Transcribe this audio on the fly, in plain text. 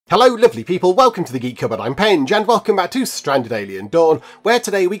Hello lovely people, welcome to the Geek Cupboard, I'm Penge, and welcome back to Stranded Alien Dawn, where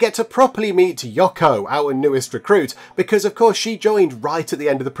today we get to properly meet Yokko, our newest recruit, because of course she joined right at the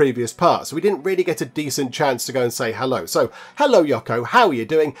end of the previous part, so we didn't really get a decent chance to go and say hello. So, hello Yokko, how are you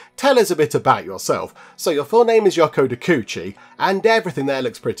doing? Tell us a bit about yourself. So your full name is Yokko Dakuchi, and everything there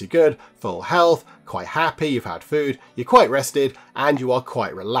looks pretty good, full health, quite happy, you've had food, you're quite rested, and you are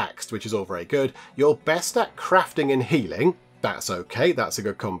quite relaxed, which is all very good. You're best at crafting and healing. That's okay, that's a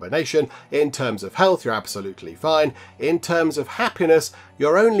good combination. In terms of health, you're absolutely fine. In terms of happiness,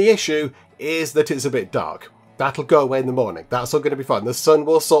 your only issue is that it's a bit dark. That'll go away in the morning. That's all going to be fine. The sun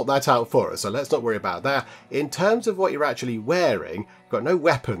will sort that out for us, so let's not worry about that. In terms of what you're actually wearing, you've got no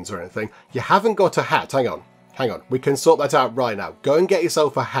weapons or anything. You haven't got a hat. Hang on. We can sort that out right now. Go and get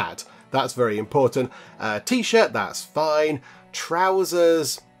yourself a hat. That's very important. T-shirt, that's fine.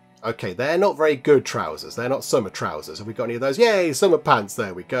 Trousers. Okay, they're not very good trousers. They're not summer trousers. Have we got any of those? Yay, summer pants.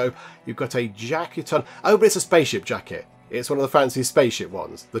 There we go. You've got a jacket on. Oh, but it's a spaceship jacket. It's one of the fancy spaceship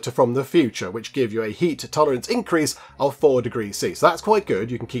ones that are from the future, which give you a heat tolerance increase of 4 degrees C. So that's quite good.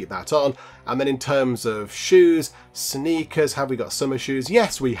 You can keep that on. And then in terms of shoes, sneakers, have we got summer shoes?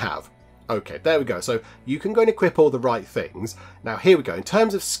 Yes, we have. Okay, there we go. So you can go and equip all the right things. Now, here we go. In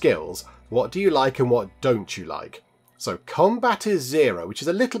terms of skills, what do you like and what don't you like? So combat is 0, which is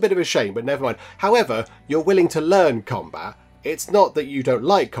a little bit of a shame, but never mind. However, you're willing to learn combat. It's not that you don't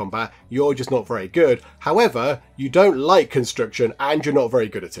like combat, you're just not very good. However, you don't like construction and you're not very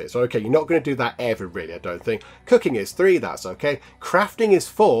good at it. So okay, you're not going to do that ever really, I don't think. Cooking is 3, that's okay. Crafting is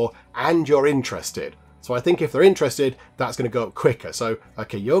 4 and you're interested. So I think if they're interested, that's going to go up quicker. So,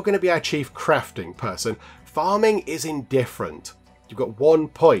 okay, you're going to be our chief crafting person. Farming is indifferent. You've got 1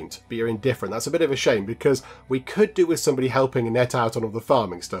 point, but you're indifferent. That's a bit of a shame because we could do with somebody helping net out on all the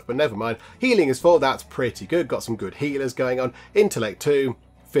farming stuff, but never mind. Healing is 4, that's pretty good. Got some good healers going on. Intellect 2,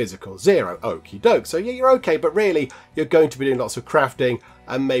 physical 0. Okie doke. So yeah, you're okay, but really you're going to be doing lots of crafting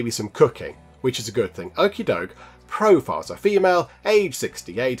and maybe some cooking, which is a good thing. Okie doke. Profile, so female, age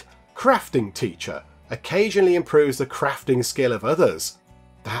 68, crafting teacher. Occasionally improves the crafting skill of others.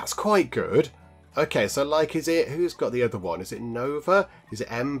 That's quite good. Okay, so like, who's got the other one? Is it Nova? Is it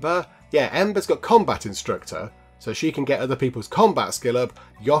Ember? Yeah, Ember's got combat instructor, so she can get other people's combat skill up.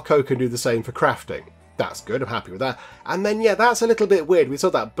 Yokko can do the same for crafting. That's good, I'm happy with that. And then, yeah, that's a little bit weird. We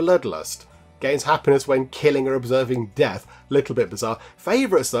saw that bloodlust. Gains happiness when killing or observing death. Little bit bizarre.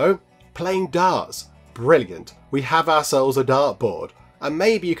 Favourites, though, playing darts. Brilliant. We have ourselves a dartboard. And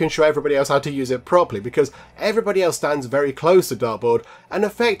maybe you can show everybody else how to use it properly, because everybody else stands very close to the dartboard and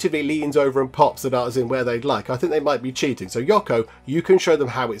effectively leans over and pops the darts in where they'd like. I think they might be cheating. So Yokko, you can show them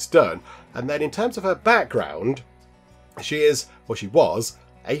how it's done. And then in terms of her background, she was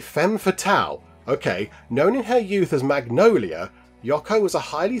a femme fatale. Okay, known in her youth as Magnolia, Yokko was a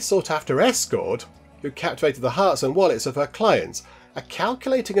highly sought after escort who captivated the hearts and wallets of her clients. A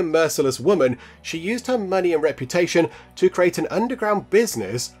calculating and merciless woman, she used her money and reputation to create an underground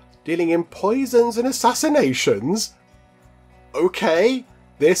business dealing in poisons and assassinations. Okay,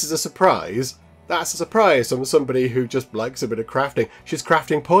 this is a surprise. That's a surprise from somebody who just likes a bit of crafting. She's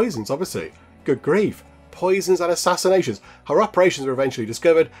crafting poisons, obviously. Good grief. Poisons and assassinations. Her operations were eventually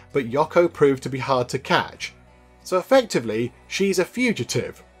discovered, but Yokko proved to be hard to catch. So effectively, she's a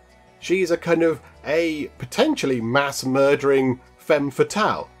fugitive. She's a kind of a potentially mass murdering femme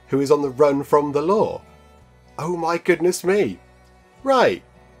fatale who is on the run from the law. Oh my goodness me. Right.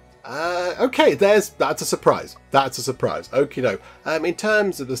 Okay, that's a surprise. That's a surprise. Okay, no. In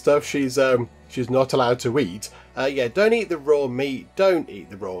terms of the stuff she's not allowed to eat. Yeah, don't eat the raw meat. Don't eat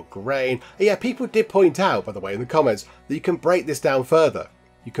the raw grain. Yeah, people did point out, by the way, in the comments that you can break this down further.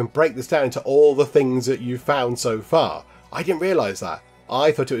 You can break this down into all the things that you've found so far. I didn't realise that.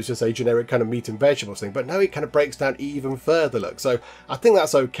 I thought it was just a generic kind of meat and vegetables thing, but no, it kind of breaks down even further, look. So I think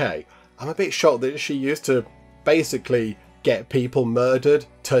that's okay. I'm a bit shocked that she used to basically get people murdered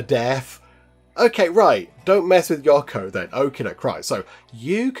to death. Okay, right. Don't mess with Yokko then. Okay, no, right. So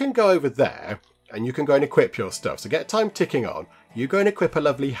you can go over there and you can go and equip your stuff. So get time ticking on. You go and equip a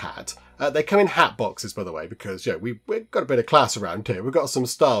lovely hat. They come in hat boxes, by the way, because yeah, we've got a bit of class around here. We've got some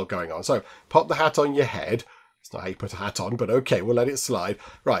style going on. So pop the hat on your head. It's not how you put a hat on, but okay, we'll let it slide.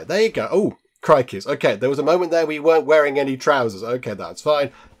 Right, there you go. Oh, crikeys. Okay, there was a moment there we weren't wearing any trousers. Okay, that's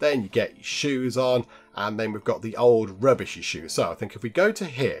fine. Then you get your shoes on, and then we've got the old rubbishy shoes. So I think if we go to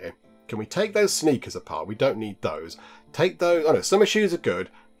here, can we take those sneakers apart? We don't need those. Take those, oh no, summer shoes are good.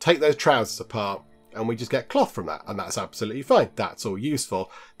 Take those trousers apart, and we just get cloth from that, and that's absolutely fine. That's all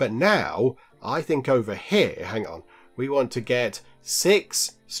useful. But now, I think over here, hang on, we want to get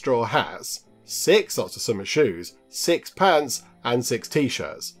 6 straw hats, 6 lots of summer shoes, 6 pants, and 6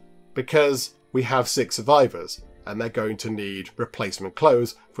 t-shirts. because we have 6 survivors and they're going to need replacement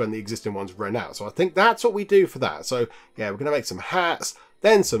clothes for when the existing ones run out. So I think that's what we do for that. So yeah, we're going to make some hats,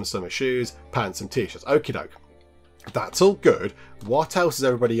 then some summer shoes, pants and t-shirts. Okie doke. That's all good. What else is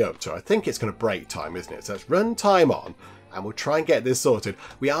everybody up to? I think it's going to break time, isn't it? So let's run time on and we'll try and get this sorted.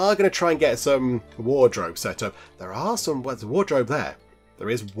 We are going to try and get some wardrobe set up. There are some, what's the wardrobe there? There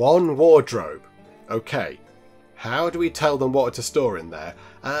is one wardrobe. Okay. How do we tell them what to store in there?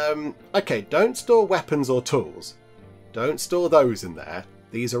 Okay, don't store weapons or tools. Don't store those in there.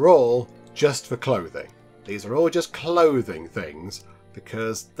 These are all just for clothing. These are all just clothing things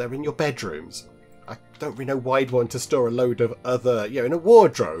because they're in your bedrooms. I don't really know why you'd want to store a load of other, you know, in a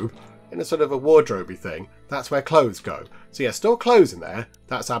wardrobe, in a sort of a wardrobe-y thing. That's where clothes go. So yeah, store clothes in there.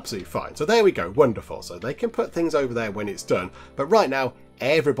 That's absolutely fine. So there we go. Wonderful. So they can put things over there when it's done. But right now,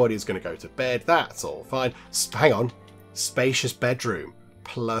 everybody's going to go to bed. That's all fine. Hang on. Spacious bedroom.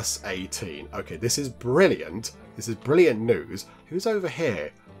 Plus 18. Okay, this is brilliant. This is brilliant news. Who's over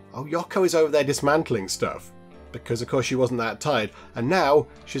here? Oh, Yokko is over there dismantling stuff. Because, of course, she wasn't that tired. And now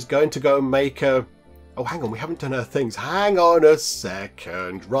she's going to go and make a... Oh, hang on. We haven't done her things. Hang on a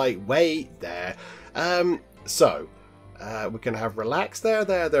second. Right, wait there. So, we're going to have relax there,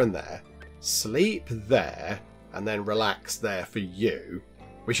 and there. Sleep there. And then relax there for you.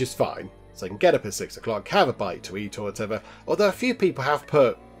 Which is fine. So I can get up at 6 o'clock, have a bite to eat or whatever. Although a few people have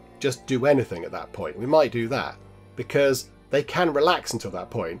put just do anything at that point. We might do that. Because they can relax until that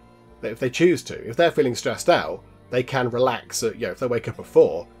point. If they choose to. If they're feeling stressed out, they can relax. You know, if they wake up at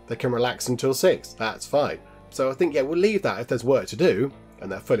 4, they can relax until 6. That's fine. So I think, yeah, we'll leave that. If there's work to do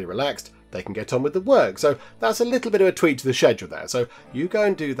and they're fully relaxed, they can get on with the work. So that's a little bit of a tweak to the schedule there. So you go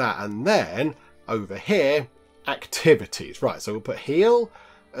and do that. And then over here, activities. Right, so we'll put heal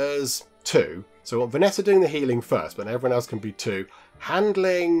as 2. So we want Vanessa doing the healing first, but everyone else can be 2.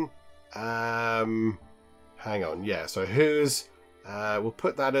 Handling, hang on, yeah, so who's, we'll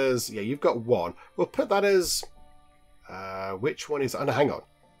put that as, yeah, you've got 1. We'll put that as, which one is, oh no, hang on.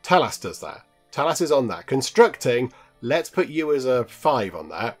 Talas does that. Talas is on that. Constructing, let's put you as a 5 on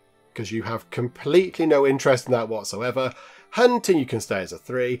that, because you have completely no interest in that whatsoever. Hunting, you can stay as a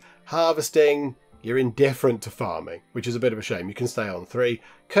 3. Harvesting, you're indifferent to farming, which is a bit of a shame. You can stay on 3.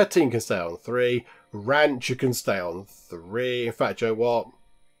 Cutting, you can stay on 3. Ranch, you can stay on 3. In fact, you know what?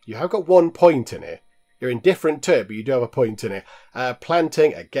 You have got 1 point in it. You're indifferent to it, but you do have a point in it.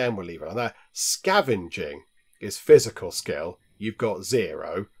 Planting, again, we'll leave it on that. Scavenging is physical skill. You've got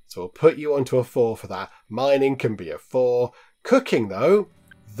 0. So we'll put you onto a 4 for that. Mining can be a 4. Cooking, though,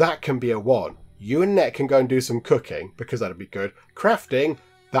 that can be a 1. You and Net can go and do some cooking, because that'd be good. Crafting,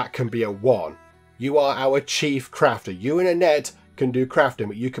 that can be a 1. You are our chief crafter. You and Annette can do crafting,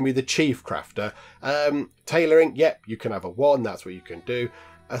 but you can be the chief crafter. Tailoring, yep, you can have a 1. That's what you can do.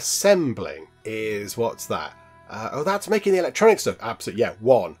 Assembling is, what's that? Oh, that's making the electronic stuff. Absolutely, yeah,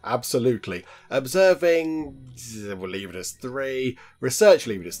 1. Absolutely. Observing, we'll leave it as 3. Research,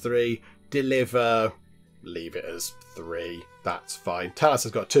 leave it as 3. Deliver, leave it as 3. That's fine. Talas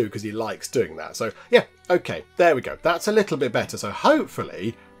has got 2 because he likes doing that. So, yeah, okay, there we go. That's a little bit better. So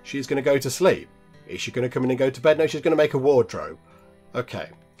hopefully she's going to go to sleep. Is she going to come in and go to bed? No, she's going to make a wardrobe. Okay.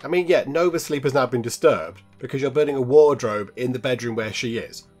 I mean, yeah, Nova's sleep has now been disturbed because you're building a wardrobe in the bedroom where she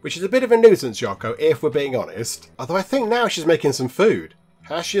is. Which is a bit of a nuisance, Yokko, if we're being honest. Although I think now she's making some food.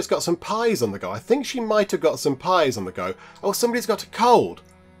 Has she just got some pies on the go? I think she might have got some pies on the go. Oh, somebody's got a cold.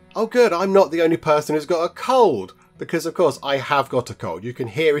 Oh, good. I'm not the only person who's got a cold. Because, of course, I have got a cold. You can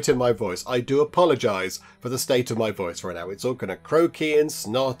hear it in my voice. I do apologise for the state of my voice right now. It's all kind of croaky and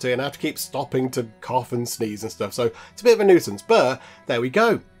snotty and I have to keep stopping to cough and sneeze and stuff. So it's a bit of a nuisance. But there we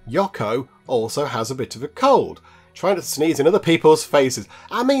go. Yokko also has a bit of a cold. Trying to sneeze in other people's faces.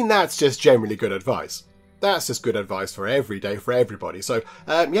 I mean, that's just generally good advice. That's just good advice for every day, for everybody. So,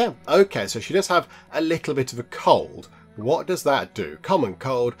 yeah, okay. So she does have a little bit of a cold. What does that do? Common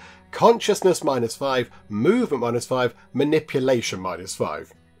cold. Consciousness -5, movement -5, manipulation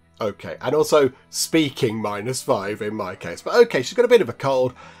 -5. Okay, and also speaking -5 in my case. But okay, she's got a bit of a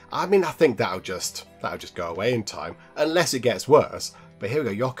cold. I mean, I think that'll just go away in time, unless it gets worse. But here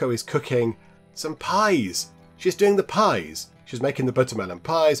we go. Yokko is cooking some pies. She's doing the pies. She's making the buttermelon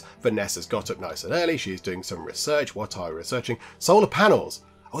pies. Vanessa's got up nice and early. She's doing some research. What are we researching? Solar panels.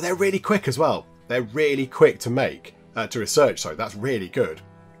 Oh, they're really quick as well. They're really quick to make, to research. Sorry, that's really good.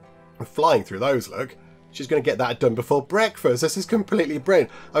 I'm flying through those, look. She's going to get that done before breakfast. This is completely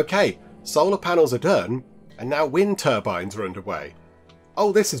brilliant. Okay, solar panels are done, and now wind turbines are underway.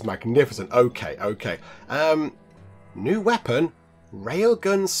 Oh, this is magnificent. Okay, okay. New weapon,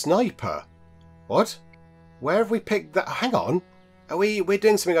 railgun sniper. What? Where have we picked that? Hang on. We're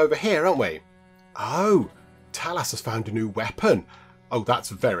doing something over here, aren't we? Oh, Talas has found a new weapon. Oh, that's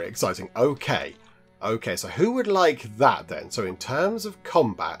very exciting. Okay. Okay, so who would like that then? So in terms of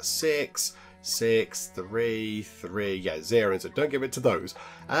combat, 6, 6, 3, 3, yeah, 0, so don't give it to those.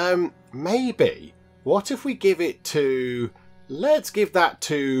 Maybe, what if we give it to, let's give that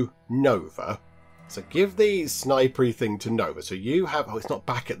to Nova. So give the snipery thing to Nova. So you have, oh, it's not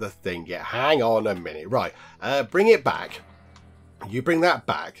back at the thing yet. Hang on a minute. Right, bring it back. You bring that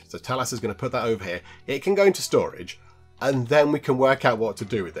back. So Talas is going to put that over here. It can go into storage, and then we can work out what to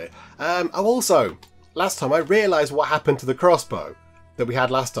do with it. Oh, also, last time I realised what happened to the crossbow that we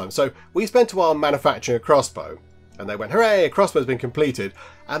had last time. So we spent a while manufacturing a crossbow, and they went, hooray, a crossbow's been completed,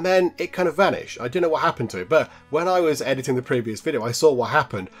 and then it kind of vanished. I didn't know what happened to it, but when I was editing the previous video, I saw what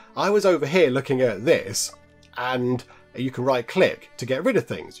happened. I was over here looking at this, and you can right click to get rid of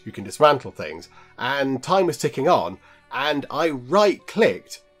things. You can dismantle things, and time was ticking on, and I right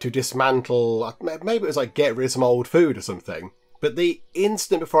clicked to dismantle, maybe it was like get rid of some old food or something. But the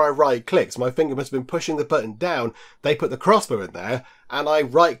instant before I right clicked, my finger must have been pushing the button down, they put the crossbow in there, and I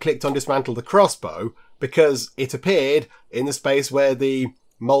right clicked on dismantle the crossbow because it appeared in the space where the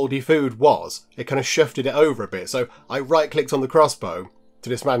mouldy food was. It kind of shifted it over a bit. So I right clicked on the crossbow to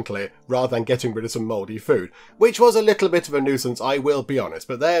dismantle it rather than getting rid of some mouldy food, which was a little bit of a nuisance, I will be honest.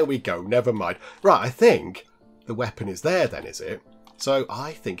 But there we go, never mind. Right, I think the weapon is there then, is it? So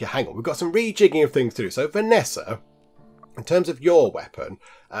I think, hang on, we've got some rejigging of things to do. So Vanessa, in terms of your weapon,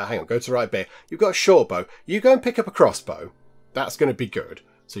 hang on, go to the right bit. You've got a short bow. You go and pick up a crossbow. That's going to be good.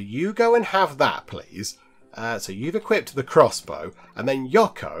 So you go and have that, please. So you've equipped the crossbow. And then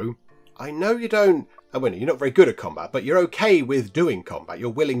Yokko, I know you don't, I mean, you're not very good at combat, but you're okay with doing combat. You're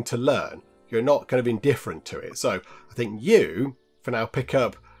willing to learn. You're not kind of indifferent to it. So I think you, for now, pick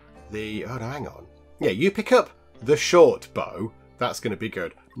up the, oh no, hang on. Yeah, you pick up the short bow. That's going to be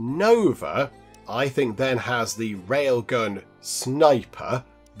good. Nova, I think, then has the railgun sniper.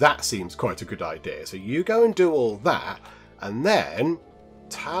 That seems quite a good idea. So you go and do all that. And then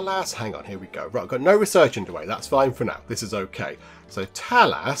Talas, hang on, here we go. Right, I've got no research underway. That's fine for now. This is okay. So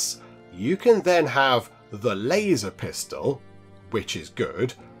Talas, you can then have the laser pistol, which is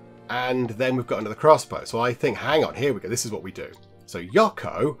good. And then we've got another crossbow. So I think, hang on, here we go. This is what we do. So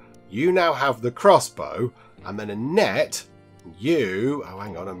Yokko, you now have the crossbow. And then Annette, you, oh,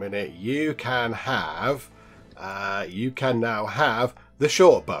 hang on a minute, you can have, you can now have the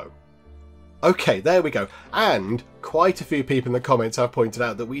short bow. Okay, there we go. And quite a few people in the comments have pointed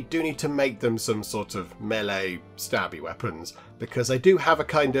out that we do need to make them some sort of melee stabby weapons, because they do have a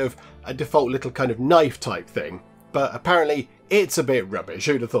kind of a default little kind of knife type thing, but apparently it's a bit rubbish.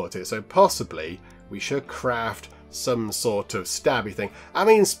 Who'd have thought it? So possibly we should craft some sort of stabby thing. I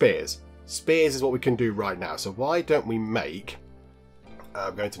mean, spears. Spears is what we can do right now. So why don't we make,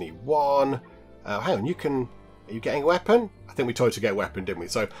 I'm going to need one. Hang on, you can, are you getting a weapon? I think we told you to get a weapon, didn't we?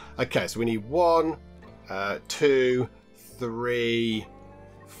 So, okay, so we need 1, 2, 3,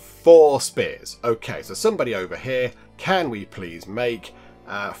 4 spears. Okay, so somebody over here, can we please make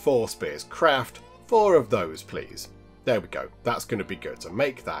 4 spears? Craft 4 of those, please. There we go. That's going to be good. So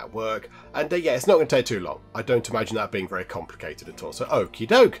make that work. And yeah, it's not going to take too long. I don't imagine that being very complicated at all. So okie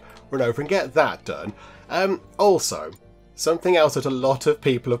doke, run over and get that done. Also, something else that a lot of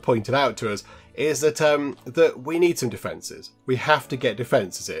people have pointed out to us is that that we need some defences. We have to get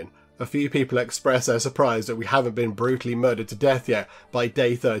defences in. A few people express their surprise that we haven't been brutally murdered to death yet by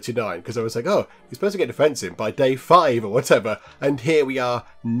day 39, because I was like, oh, you're supposed to get defence in by day 5 or whatever, and here we are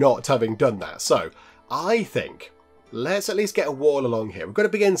not having done that. So I think let's at least get a wall along here. We've got to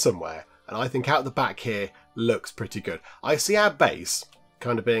begin somewhere, and I think out the back here looks pretty good. I see our base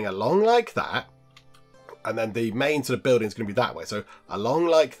kind of being along like that, and then the main sort of building is going to be that way. So along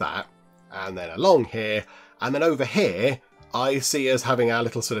like that, and then along here, and then over here, I see us having our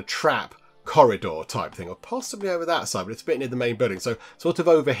little sort of trap corridor type thing, or possibly over that side, but it's a bit near the main building. So sort of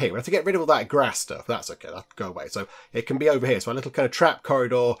over here. We have to get rid of all that grass stuff. That's okay. That'll go away. So it can be over here. So a little kind of trap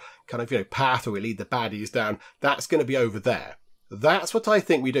corridor, kind of, you know, path where we lead the baddies down. That's going to be over there. That's what I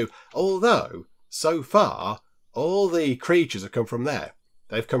think we do. Although, so far, all the creatures have come from there.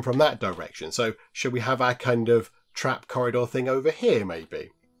 They've come from that direction. So should we have our kind of trap corridor thing over here,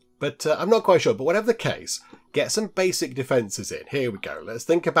 maybe? But I'm not quite sure. But whatever the case, get some basic defences in. Here we go. Let's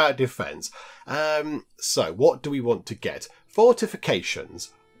think about defence. So what do we want to get?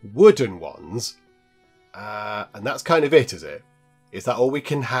 Fortifications, wooden ones, and that's kind of it, is it? Is that all we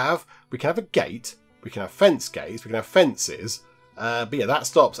can have? We can have a gate. We can have fence gates. We can have fences. But yeah, that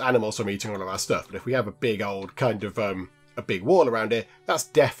stops animals from eating all of our stuff. But if we have a big old kind of a big wall around it, that's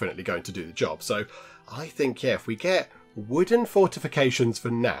definitely going to do the job. So I think, yeah, if we get wooden fortifications for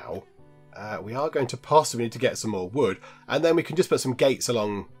now. We are going to possibly need to get some more wood, and then we can just put some gates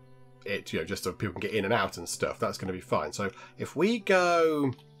along it, you know, just so people can get in and out and stuff. That's going to be fine. So if we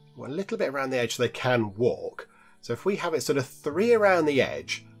go a little bit around the edge so they can walk. So if we have it sort of 3 around the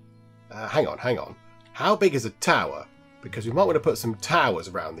edge. Hang on. How big is a tower? Because we might want to put some towers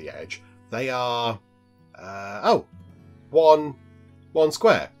around the edge. They are... one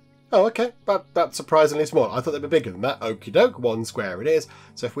square. Oh, okay. That's surprisingly small. I thought they'd be bigger than that. Okie doke. 1 square it is.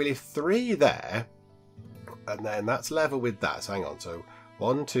 So if we leave 3 there, and then that's level with that. So hang on. So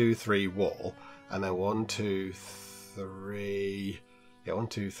 1, 2, 3 wall, and then 1, 2, 3. Yeah, 1,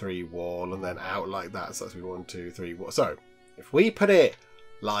 2, 3 wall, and then out like that. So that's 1, 2, 3 wall. So if we put it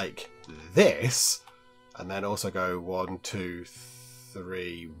like this, and then also go 1, 2,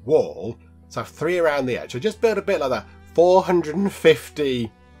 3 wall. So have 3 around the edge. So just build a bit like that. 450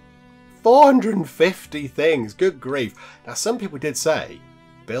 things. Good grief. Now some people did say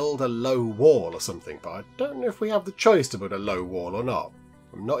build a low wall or something, but I don't know if we have the choice to build a low wall or not.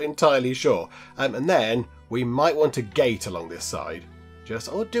 I'm not entirely sure. And then we might want a gate along this side.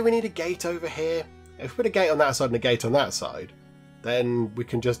 Or do we need a gate over here? If we put a gate on that side and a gate on that side, then we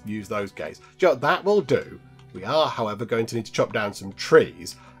can just use those gates. Do you know what that will do? We are, however, going to need to chop down some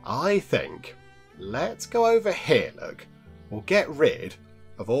trees. I think, let's go over here, look. We'll get rid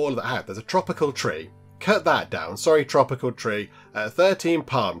of all of that. There's a tropical tree. Cut that down. Sorry, tropical tree. 13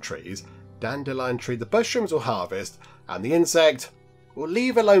 palm trees. Dandelion tree. The mushrooms will harvest. And the insect, we'll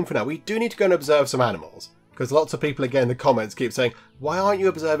leave alone for now. We do need to go and observe some animals. Because lots of people, again, in the comments keep saying, why aren't you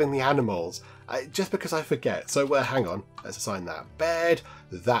observing the animals? Just because I forget. So, hang on. Let's assign that bed.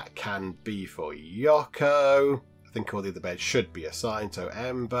 That can be for Yokko. I think all the other beds should be assigned. So,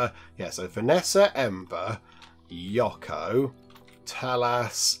 Ember. Yeah, so Vanessa, Ember, Yokko,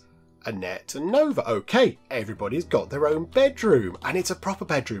 Talas, Annette, and Nova. Okay, everybody's got their own bedroom. And it's a proper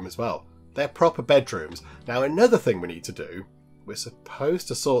bedroom as well. They're proper bedrooms. Now, another thing we need to do, we're supposed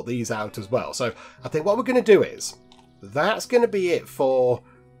to sort these out as well. So I think what we're going to do is, that's going to be it for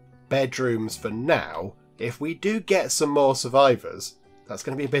bedrooms for now. If we do get some more survivors, that's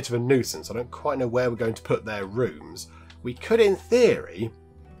going to be a bit of a nuisance. I don't quite know where we're going to put their rooms. We could, in theory,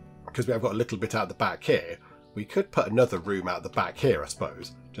 because we have got a little bit out the back here, we could put another room out the back here, I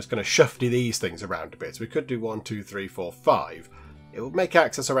suppose. Just going to shufty these things around a bit. So we could do 1, 2, 3, 4, 5. It would make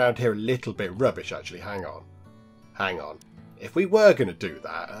access around here a little bit rubbish, actually. Hang on. If we were going to do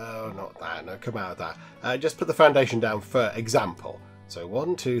that, oh, not that, no, come out of that. Just put the foundation down for example. So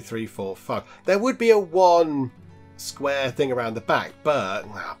 1, 2, 3, 4, 5. There would be a 1 square thing around the back, but,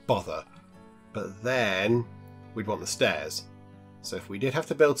 bother. But then we'd want the stairs. So if we did have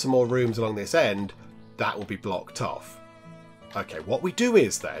to build some more rooms along this end, that will be blocked off. Okay, what we do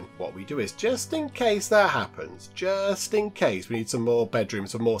is, just in case that happens, just in case we need some more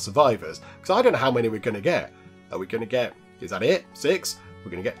bedrooms for more survivors, because I don't know how many we're going to get. Are we going to get... Is that it? 6? We're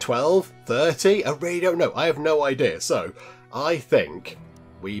going to get 12? 30? I really don't know. I have no idea. So I think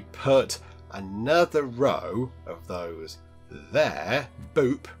we put another row of those there.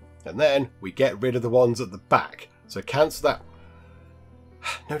 Boop. And then we get rid of the ones at the back. So cancel that.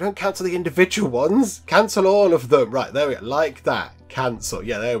 No, don't cancel the individual ones. Cancel all of them. Right, there we go. Like that. Cancel.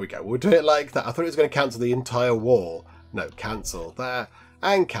 Yeah, there we go. We'll do it like that. I thought it was going to cancel the entire wall. No, cancel that.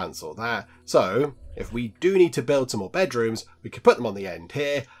 And cancel that. So if we do need to build some more bedrooms, we could put them on the end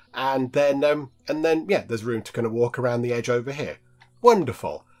here, and then yeah, there's room to kind of walk around the edge over here.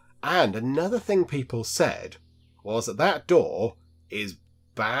 Wonderful. And another thing people said was that door is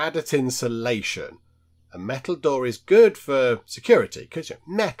bad at insulation. A metal door is good for security, because you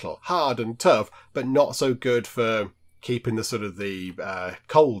know, metal, hard and tough, but not so good for keeping the sort of the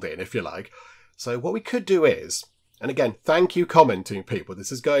cold in, if you like. So what we could do is, and again, thank you commenting people.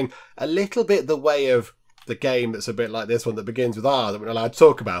 This is going a little bit the way of the game that's a bit like this one that begins with R that we're not allowed to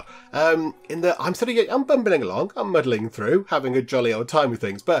talk about. I'm bumbling along, I'm muddling through, having a jolly old time with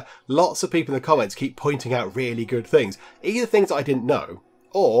things, but lots of people in the comments keep pointing out really good things. Either things that I didn't know,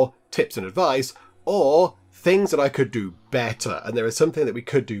 or tips and advice, or things that I could do better. And there is something that we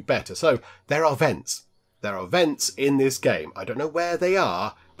could do better. So there are vents. There are vents in this game. I don't know where they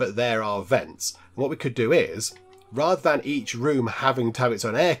are, but there are vents. And what we could do is, rather than each room having to have its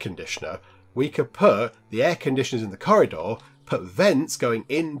own air conditioner, we could put the air conditioners in the corridor, put vents going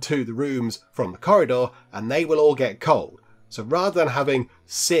into the rooms from the corridor, and they will all get cold. So rather than having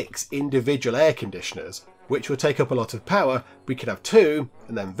 6 individual air conditioners, which will take up a lot of power, we could have 2,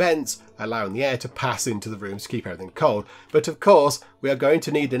 and then vents, allowing the air to pass into the rooms to keep everything cold. But of course, we are going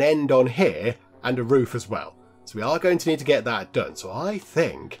to need an end on here, and a roof as well. So we are going to need to get that done. So I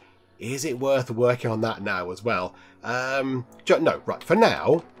think Is it worth working on that now as well? No, right, for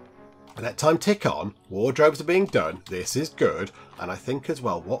now, let time tick on. Wardrobes are being done. This is good. And I think as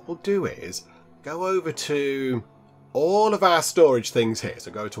well, what we'll do is go over to all of our storage things here.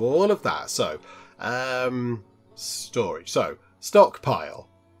 So go to all of that. So, storage. So, stockpile.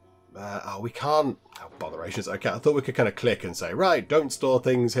 We can't. Oh, botherations. Okay, I thought we could kind of click and say, right, don't store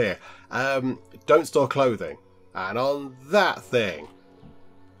things here. Don't store clothing. And on that thing,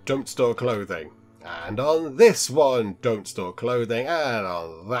 don't store clothing. And on this one, don't store clothing. And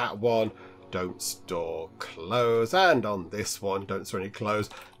on that one, don't store clothes. And on this one, don't store any clothes.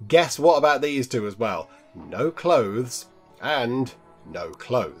 Guess what about these two as well? No clothes and no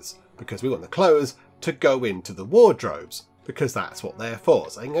clothes. Because we want the clothes to go into the wardrobes. Because that's what they're for.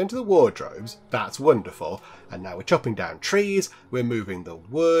 So they can go into the wardrobes. That's wonderful. And now we're chopping down trees. We're moving the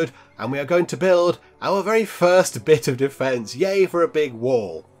wood. And we are going to build our very first bit of defence. Yay for a big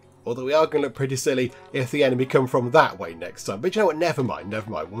wall. Although we are going to look pretty silly if the enemy come from that way next time. But you know what? Never mind. Never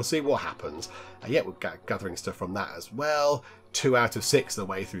mind. We'll see what happens. Yeah, we're gathering stuff from that as well. 2 out of 6 the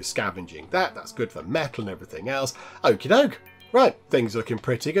way through scavenging that. That's good for metal and everything else. Okie doke. Right, things looking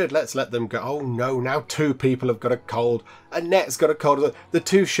pretty good. Let's let them go. Oh no, now 2 people have got a cold. Annette's got a cold. The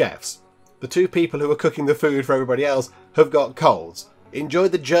 2 chefs, the 2 people who are cooking the food for everybody else have got colds. Enjoy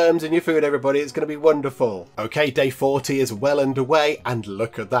the germs in your food, everybody. It's going to be wonderful. Okay, day 40 is well underway, and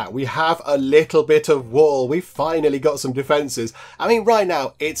look at that. We have a little bit of wall. We've finally got some defences. I mean, right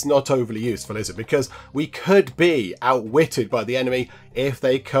now, it's not overly useful, is it? Because we could be outwitted by the enemy if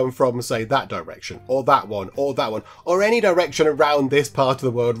they come from, say, that direction, or that one, or any direction around this part of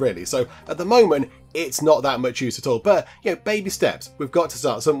the world, really. So, at the moment, it's not that much use at all. But, you know, baby steps. We've got to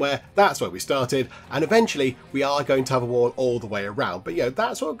start somewhere. That's where we started. And eventually, we are going to have a wall all the way around. But, you know,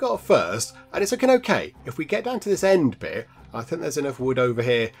 that's what we've got first. And it's looking okay. If we get down to this end bit, I think there's enough wood over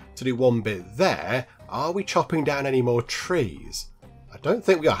here to do one bit there. Are we chopping down any more trees? I don't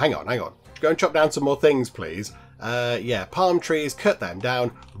think we are. Hang on. Go and chop down some more things, please. Yeah, palm trees, cut them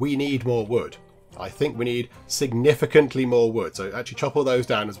down. We need more wood. I think we need significantly more wood. So actually chop all those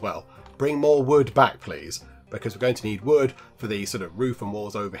down as well. Bring more wood back, please, because we're going to need wood for the sort of roof and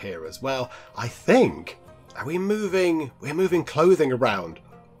walls over here as well. I think, we're moving clothing around.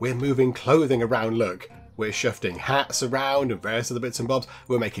 We're moving clothing around, look. We're shifting hats around and various other bits and bobs.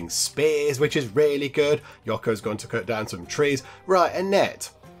 We're making spears, which is really good. Yokko's going to cut down some trees. Right,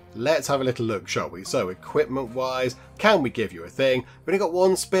 Annette, let's have a little look, shall we? So, equipment-wise, can we give you a thing? We've only got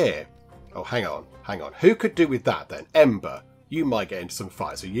 1 spear. Oh, hang on. Who could do with that, then? Ember. You might get into some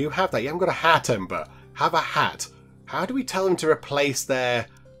fight, so you have that. You haven't got a hat, Ember. Have a hat. How do we tell them to replace their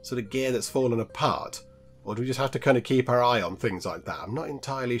sort of gear that's fallen apart? Or do we just have to kind of keep our eye on things like that? I'm not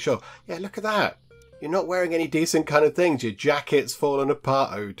entirely sure. Yeah, look at that. You're not wearing any decent kind of things. Your jacket's fallen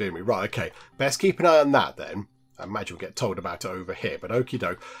apart. Oh, dear me. Right, okay. Best keep an eye on that then. I imagine we'll get told about it over here, but okie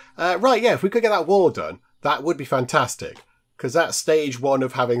doke. Right, yeah, if we could get that wall done, that would be fantastic. Because that's stage 1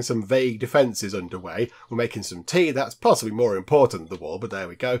 of having some vague defences underway. We're making some tea. That's possibly more important than the wall, but there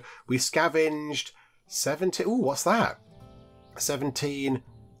we go. We scavenged 17... Ooh, what's that? 17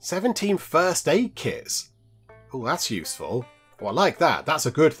 first aid kits. Oh, that's useful. Oh, I like that. That's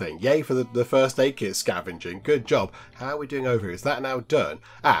a good thing. Yay for the first aid kit scavenging. Good job. How are we doing over here? Is that now done?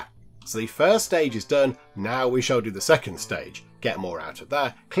 So the first stage is done. Now we shall do the second stage. Get more out of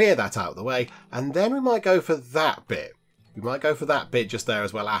that. Clear that out of the way. And then we might go for that bit. We might go for that bit just there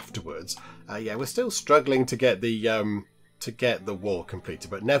as well afterwards. Yeah, we're still struggling to get the wall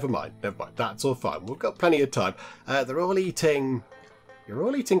completed, but never mind. That's all fine. We've got plenty of time. They're all eating... You're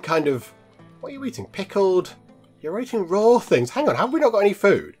all eating kind of... What are you eating? Pickled... You're eating raw things. Hang on, have we not got any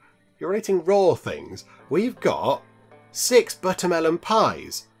food? You're eating raw things. We've got 6 buttermelon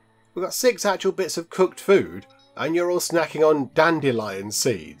pies. We've got 6 actual bits of cooked food, and you're all snacking on dandelion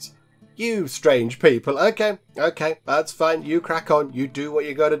seeds. You strange people. Okay, that's fine. You crack on. You do what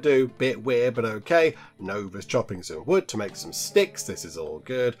you gotta do. Bit weird, but okay. Nova's chopping some wood to make some sticks. This is all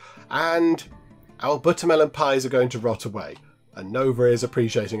good. And our buttermelon pies are going to rot away. And Nova is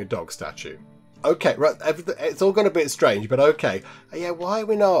appreciating a dog statue. Okay, right. It's all gone a bit strange, but okay. Yeah, why are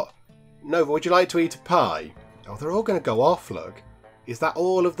we not... Nova, would you like to eat a pie? Oh, they're all going to go off, look. Is that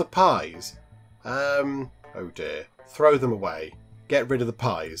all of the pies? Oh dear. Throw them away. Get rid of the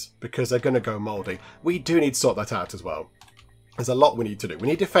pies, because they're going to go mouldy. We do need to sort that out as well. There's a lot we need to do. We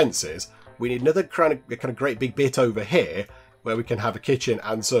need defences. We need another kind of great big bit over here, where we can have a kitchen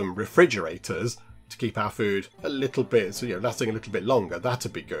and some refrigerators to keep our food a little bit, so, you know, lasting a little bit longer.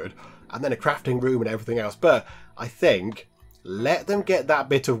 That'd be good. And then a crafting room and everything else. But I think let them get that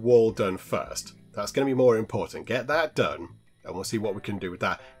bit of wall done first. That's going to be more important. Get that done. And we'll see what we can do with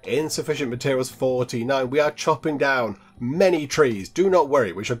that. Insufficient materials 49. We are chopping down many trees. Do not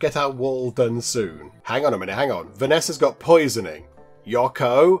worry, we shall get our wall done soon. Hang on a minute, hang on. Vanessa's got poisoning.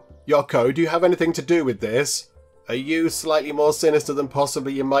 Yokko? Yokko, do you have anything to do with this? Are you slightly more sinister than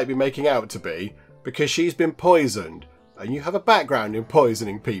possibly you might be making out to be? Because she's been poisoned. And you have a background in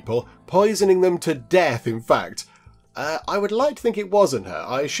poisoning people. Poisoning them to death, in fact. I would like to think it wasn't her.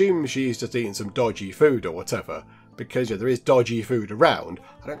 I assume she's just eating some dodgy food or whatever. Because yeah, there is dodgy food around.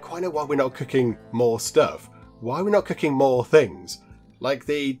 I don't quite know why we're not cooking more stuff. Why are we not cooking more things? Like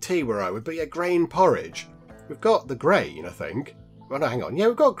the tea we're out with, but yeah, grain porridge. We've got the grain, I think. Oh no, hang on. Yeah,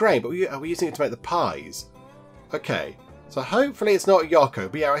 we've got grain, but are we using it to make the pies? Okay, so hopefully it's not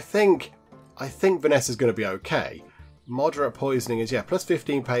Yokko, but yeah, I think Vanessa's going to be okay. Moderate poisoning is, yeah, plus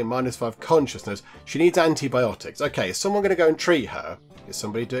 15 pain, minus 5 consciousness. She needs antibiotics. Okay, is someone going to go and treat her? Is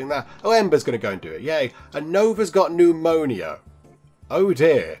somebody doing that? Oh, Ember's going to go and do it. Yay. And Nova's got pneumonia. Oh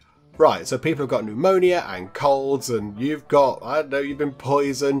dear. Right, so people have got pneumonia and colds, and you've got, I don't know, you've been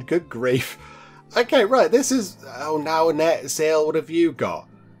poisoned. Good grief. Okay, right, this is, oh, now Annette's ill. What have you got?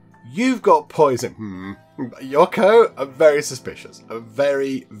 You've got poison. Yokko, I'm very suspicious. I'm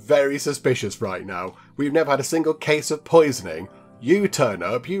very, very suspicious right now. We've never had a single case of poisoning. You turn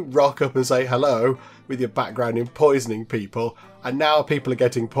up, you rock up and say hello with your background in poisoning people, and now people are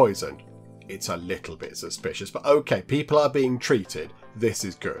getting poisoned. It's a little bit suspicious, but okay, people are being treated. This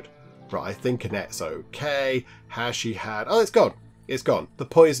is good. Right, I think Annette's okay. Has she had... Oh, it's gone. It's gone. The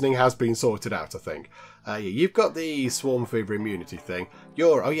poisoning has been sorted out, I think. Yeah, you've got the swarm fever immunity thing.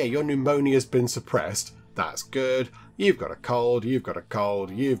 Oh yeah, your pneumonia's been suppressed. That's good. You've got a cold, you've got a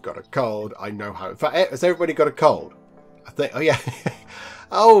cold, you've got a cold. I know how... In fact, has everybody got a cold? I think... Oh yeah.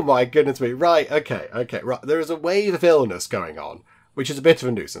 Oh my goodness me. Right, okay, right. There is a wave of illness going on, which is a bit of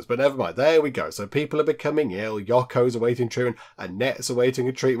a nuisance, but never mind. There we go. So people are becoming ill. Yokko's awaiting treatment. Annette's awaiting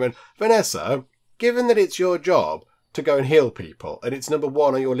a treatment. Vanessa, given that it's your job to go and heal people, and it's number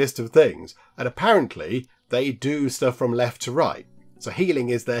 1 on your list of things, and apparently they do stuff from left to right. So healing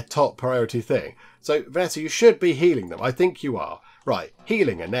is their top priority thing. So Vanessa, you should be healing them. I think you are. Right,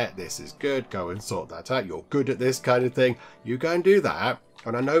 healing Annette, this is good. Go and sort that out. You're good at this kind of thing. You go and do that.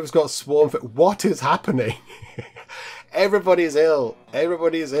 And I know it's got swarm fever. What is happening? Everybody's ill.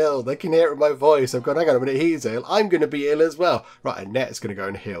 Everybody's ill. They can hear it in my voice. I've gone, hang on a minute, he's ill. I'm going to be ill as well. Right, Annette's going to go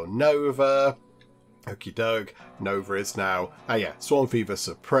and heal Nova. Okie doke. Nova is now... Oh yeah, swarm fever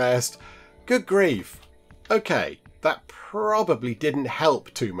suppressed. Good grief. Okay, that probably didn't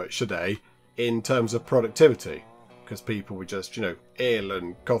help too much today in terms of productivity. Because people were just, you know, ill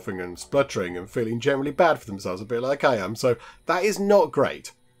and coughing and spluttering and feeling generally bad for themselves, a bit like I am. So that is not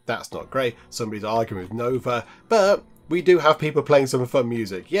great. That's not great. Somebody's arguing with Nova. But we do have people playing some fun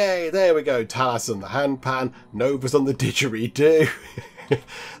music. Yay, there we go. Talis on the handpan. Nova's on the didgeridoo.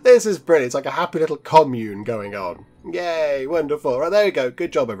 This is brilliant. It's like a happy little commune going on. Yay, wonderful. Right, there we go.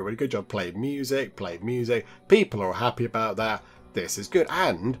 Good job, everybody. Good job. Played music. People are happy about that. This is good.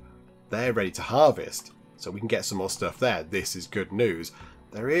 And they're ready to harvest. So we can get some more stuff there. This is good news.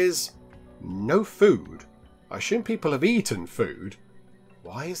 There is no food. I assume people have eaten food.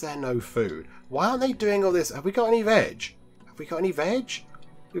 Why is there no food? Why aren't they doing all this? Have we got any veg? Have we got any veg?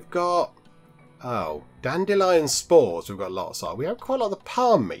 We've got... Oh, dandelion spores we've got lots of. We have quite a lot of the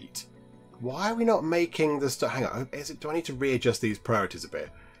palm meat. Why are we not making the stuff? Hang on, do I need to readjust these priorities a bit?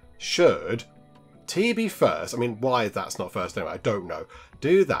 Should tea be first? I mean, why that's not first anyway, I don't know.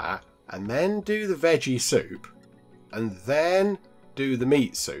 Do that, and then do the veggie soup, and then do the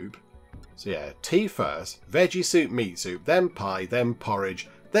meat soup. So yeah, tea first, veggie soup, meat soup, then pie, then porridge,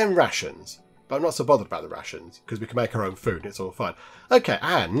 then rations. But I'm not so bothered about the rations, because we can make our own food and it's all fine. Okay,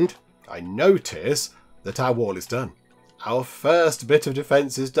 and I notice that our wall is done. Our first bit of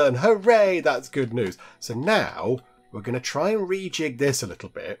defence is done. Hooray, that's good news. So now we're going to try and rejig this a little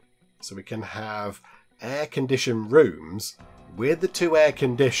bit so we can have air-conditioned rooms with the 2 air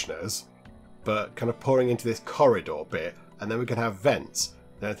conditioners, but kind of pouring into this corridor bit, and then we can have vents.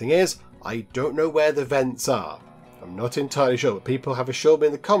 The only thing is, I don't know where the vents are. I'm not entirely sure, but people have assured me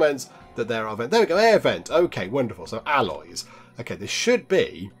in the comments that there are vents. There we go, air vent. Okay, wonderful. So alloys. Okay, this should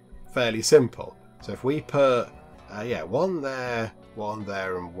be fairly simple. So if we put, one there,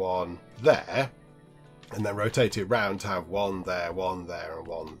 and one there, and then rotate it around to have one there, and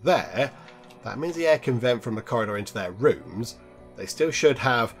one there, that means the air can vent from the corridor into their rooms. They still should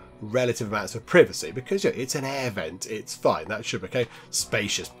have relative amounts of privacy because it's an air vent. It's fine. That should be okay.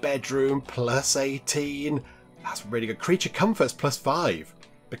 Spacious bedroom plus 18. That's really good. Creature comforts plus 5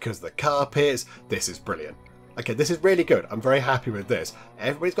 because of the carpets. This is brilliant. Okay, this is really good. I'm very happy with this.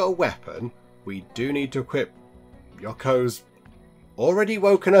 Everybody's got a weapon. We do need to equip Yokko's already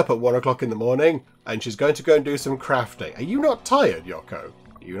woken up at 1 o'clock in the morning and she's going to go and do some crafting. Are you not tired, Yokko?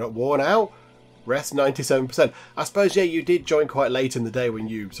 Are you not worn out? Rest 97%. I suppose, yeah, you did join quite late in the day when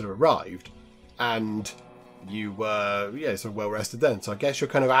you sort of arrived. And you were, yeah, sort of well rested then. So I guess you're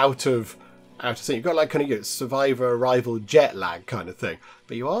kind of out of sync. You've got like kind of your survivor arrival jet lag kind of thing.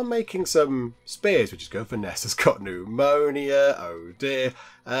 But you are making some spears, which is good. Vanessa's got pneumonia. Oh dear.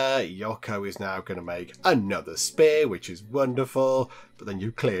 Yokko is now going to make another spear, which is wonderful. But then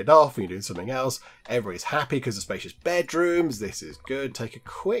you cleared off and you're doing something else. Everybody's happy because of spacious bedrooms. This is good. Take a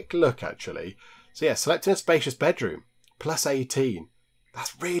quick look, actually. So yeah, selecting a spacious bedroom. Plus 18.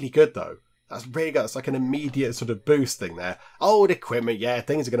 That's really good, though. That's really good. It's like an immediate sort of boost thing there. Old equipment, yeah,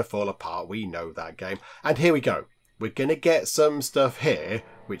 things are going to fall apart. We know that game. And here we go. We're going to get some stuff here,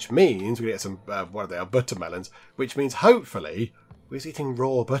 which means we get some, what are they, buttermelons, which means hopefully we're eating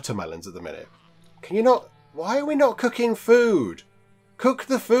raw buttermelons at the minute. Can you not, why are we not cooking food? Cook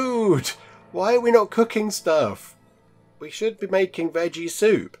the food. Why are we not cooking stuff? We should be making veggie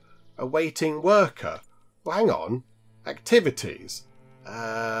soup. Awaiting worker. Well, hang on. Activities.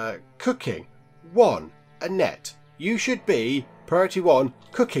 Cooking. 1. Annette. You should be, priority 1,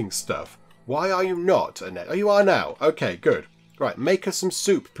 cooking stuff. Why are you not, Annette? Oh, you are now. Okay, good. Right, make us some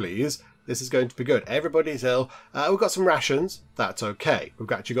soup, please. This is going to be good. Everybody's ill. We've got some rations. That's okay.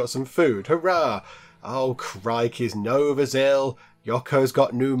 We've actually got some food. Hurrah! Oh, crikeys. Nova's ill. Yokko's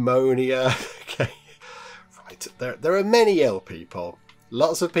got pneumonia. Okay. Right, there are many ill people.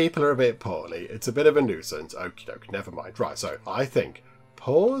 Lots of people are a bit poorly. It's a bit of a nuisance. Okie doke, never mind. Right, so I think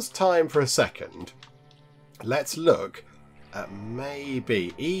pause time for a second. Let's look at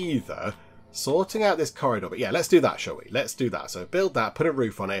maybe either sorting out this corridor. But yeah, let's do that, shall we? Let's do that. So build that, put a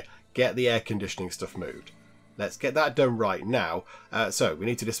roof on it, get the air conditioning stuff moved. Let's get that done right now. So we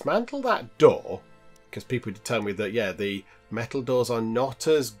need to dismantle that door because people did tell me that, yeah, the metal doors are not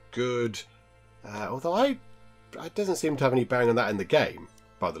as good. Although it doesn't seem to have any bearing on that in the game,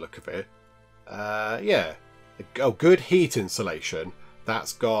 by the look of it. Yeah. Oh, good heat insulation.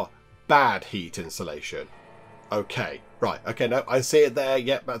 That's got bad heat insulation. Okay. Right. Okay, no, I see it there.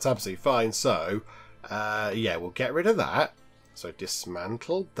 Yep, that's absolutely fine. So, yeah, we'll get rid of that. So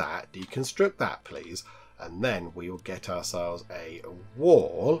dismantle that. Deconstruct that, please. And then we will get ourselves a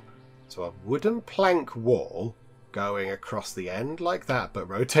wall. So a wooden plank wall going across the end like that, but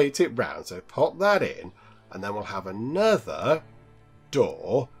rotate it round. So pop that in. And then we'll have another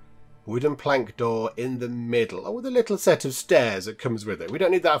door, wooden plank door in the middle. Oh, with a little set of stairs that comes with it. We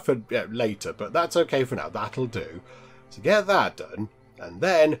don't need that for later, but that's okay for now. That'll do. So get that done. And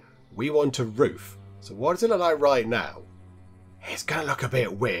then we want a roof. So what does it look like right now? It's going to look a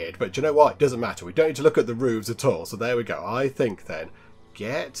bit weird, but do you know what? It doesn't matter. We don't need to look at the roofs at all. So there we go. I think then,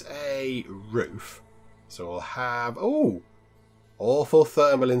 get a roof. So we'll have, oh, awful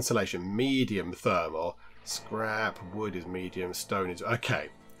thermal insulation, medium thermal. Scrap, wood is medium, stone is... Okay,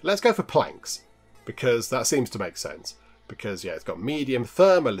 let's go for planks, because that seems to make sense. Because, yeah, it's got medium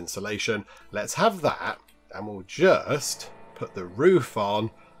thermal insulation. Let's have that, and we'll just put the roof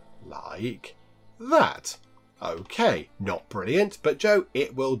on like that. Okay, not brilliant, but Joe,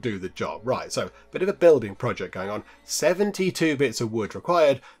 it will do the job. Right, so, bit of a building project going on. 72 bits of wood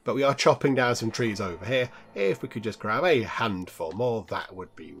required, but we are chopping down some trees over here. If we could just grab a handful more, that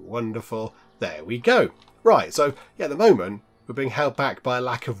would be wonderful. There we go. Right, so, yeah, at the moment, we're being held back by a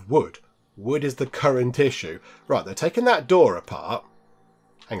lack of wood. Wood is the current issue. Right, they're taking that door apart.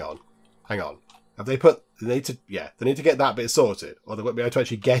 Hang on. Have they put... They need to get that bit sorted, or they won't be able to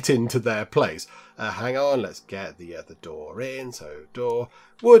actually get into their place. Hang on, let's get the other door in. So, door,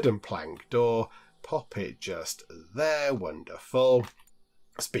 wooden plank door. Pop it just there. Wonderful.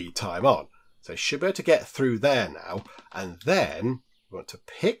 Speed time on. So, should be able to get through there now. And then, we want to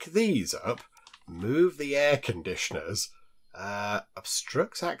pick these up. Move the air conditioners.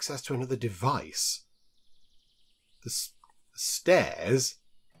 Obstructs access to another device. The stairs.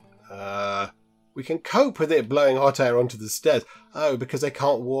 We can cope with it blowing hot air onto the stairs. Oh, because they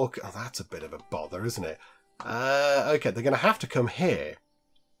can't walk. Oh, that's a bit of a bother, isn't it? Okay, they're going to have to come here.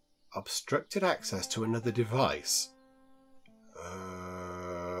 Obstructed access to another device.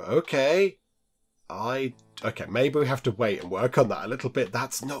 Okay. Okay, maybe we have to wait and work on that a little bit.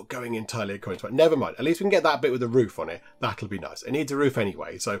 That's not going entirely according to it. Never mind. At least we can get that bit with a roof on it. That'll be nice. It needs a roof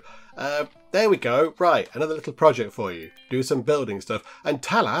anyway. So, there we go. Right, another little project for you. Do some building stuff. And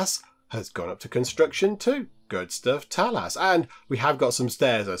Talas has gone up to construction too. Good stuff, Talas. And we have got some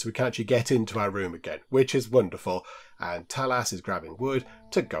stairs though, so we can actually get into our room again, which is wonderful. And Talas is grabbing wood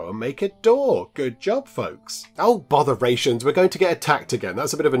to go and make a door. Good job, folks. Oh, botherations, we're going to get attacked again.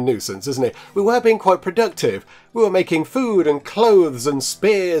 That's a bit of a nuisance, isn't it? We were being quite productive. We were making food and clothes and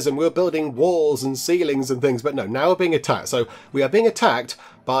spears, and we were building walls and ceilings and things, but no, now we're being attacked. So we are being attacked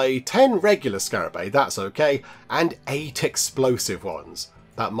by 10 regular scarabei, that's okay, and 8 explosive ones.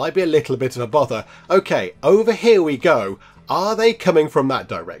 That might be a little bit of a bother. Okay, over here we go. Are they coming from that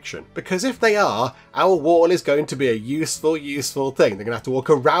direction? Because if they are, our wall is going to be a useful thing. They're going to have to walk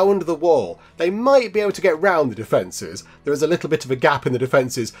around the wall. They might be able to get round the defences. There is a little bit of a gap in the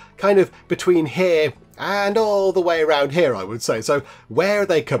defences, kind of between here and all the way around here, I would say. So where are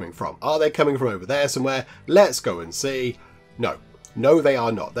they coming from? Are they coming from over there somewhere? Let's go and see. No, they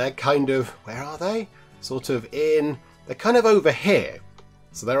are not. They're kind of, where are they? Sort of in, they're kind of over here.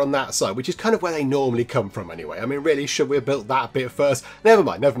 So they're on that side, which is kind of where they normally come from anyway. I mean, really, should we have built that bit first? Never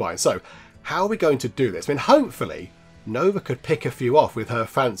mind. So, how are we going to do this? I mean, hopefully, Nova could pick a few off with her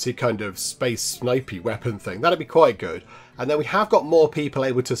fancy kind of space snipey weapon thing. That'd be quite good. And then we have got more people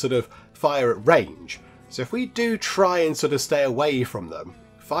able to sort of fire at range. So if we do try and sort of stay away from them,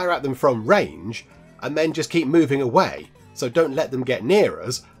 fire at them from range, and then just keep moving away. So don't let them get near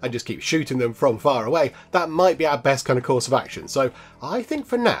us and just keep shooting them from far away. That might be our best kind of course of action. So I think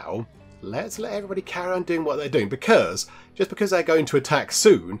for now, let's let everybody carry on doing what they're doing, because just because they're going to attack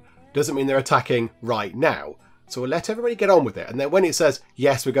soon doesn't mean they're attacking right now. So we'll let everybody get on with it. And then when it says,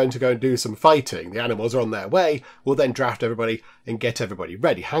 yes, we're going to go and do some fighting, the animals are on their way, we'll then draft everybody and get everybody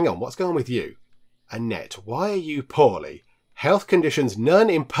ready. Hang on, what's going on with you? Annette, why are you poorly? Health conditions none,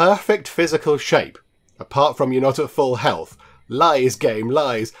 in perfect physical shape. Apart from you're not at full health. Lies, game,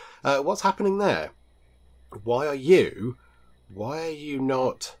 lies. What's happening there? Why are you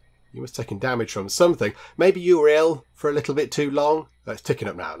not... You must have taken damage from something. Maybe you were ill for a little bit too long. It's ticking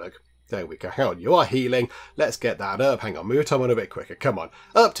up now, look. There we go. Hang on, you are healing. Let's get that up. Hang on, move time on a bit quicker. Come on.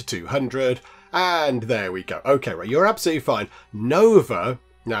 Up to 200. And there we go. Okay, right, you're absolutely fine. Nova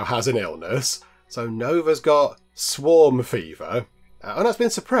now has an illness. So Nova's got swarm fever. Oh, no, it's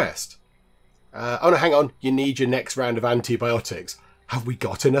been suppressed. Oh no, hang on, you need your next round of antibiotics. Have we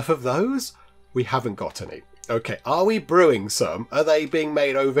got enough of those? We haven't got any. Okay, are we brewing some? Are they being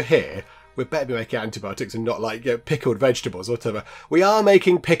made over here? We better be making antibiotics and not like, you know, pickled vegetables or whatever. We are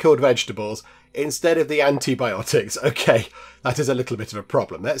making pickled vegetables instead of the antibiotics. Okay, that is a little bit of a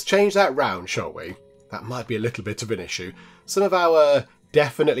problem. Let's change that round, shall we? That might be a little bit of an issue. Some of our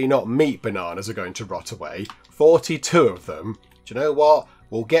definitely not meat bananas are going to rot away. 42 of them. Do you know what?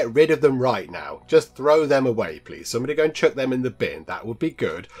 We'll get rid of them right now. Just throw them away, please. Somebody go and chuck them in the bin. That would be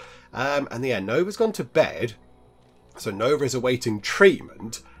good. And yeah, Nova's gone to bed. So Nova is awaiting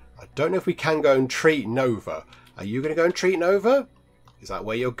treatment. I don't know if we can go and treat Nova. Are you going to go and treat Nova? Is that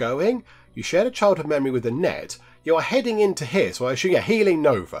where you're going? You shared a childhood memory with Annette. You are heading into here, so I assume you're healing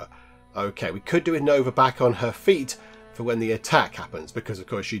Nova. Okay, we could do with Nova back on her feet for when the attack happens, because of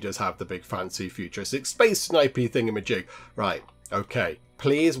course she does have the big fancy futuristic space snipey thingamajig. Right, okay.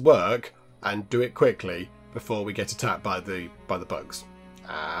 Please work and do it quickly before we get attacked by the bugs.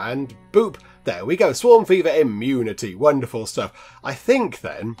 And boop, there we go. Swarm fever immunity, wonderful stuff. I think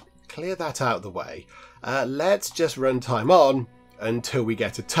then, clear that out of the way. Let's just run time on until we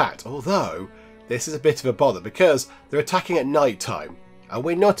get attacked. Although, this is a bit of a bother because they're attacking at night time. And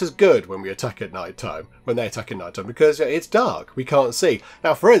we're not as good when we attack at night time, when they attack at night time, because it's dark. We can't see.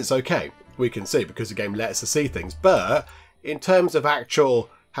 Now, for us, okay, we can see because the game lets us see things, but in terms of actual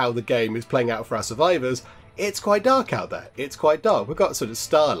how the game is playing out for our survivors, it's quite dark out there. It's quite dark. We've got sort of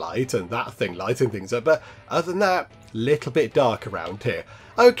starlight and that thing lighting things up, but other than that, little bit dark around here.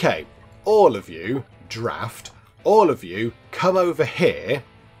 Okay, all of you, draft, all of you, come over here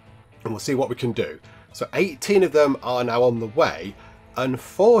and we'll see what we can do. So 18 of them are now on the way.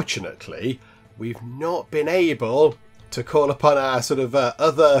 Unfortunately, we've not been able to call upon our sort of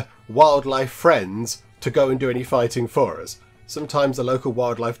other wildlife friends to go and do any fighting for us. Sometimes the local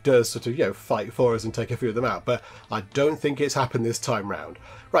wildlife does sort of, you know, fight for us and take a few of them out, but I don't think it's happened this time round.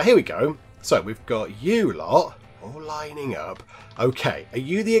 Right, here we go. So we've got you lot all lining up. Okay, are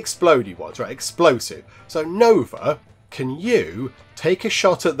you the explodey ones? Right, explosive. So Nova, can you take a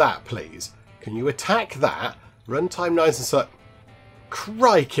shot at that, please? Can you attack that? Runtime nice and so...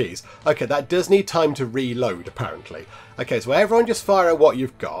 Crikeys. Okay, that does need time to reload, apparently. Okay, so everyone just fire at what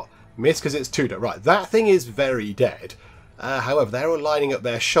you've got. Miss because it's too dark. Right, that thing is very dead. However, they're all lining up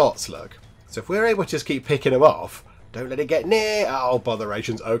their shots, look. So if we're able to just keep picking them off, don't let it get near. Oh,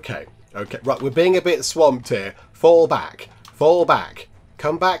 botherations. Okay, okay. Right, we're being a bit swamped here. Fall back. Fall back.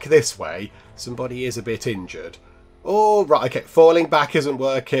 come back this way. Somebody is a bit injured. Oh, right, okay, falling back isn't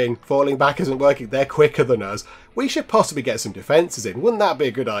working. Falling back isn't working. They're quicker than us. We should possibly get some defences in. Wouldn't that be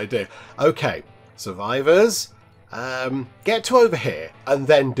a good idea? Okay, survivors, get to over here and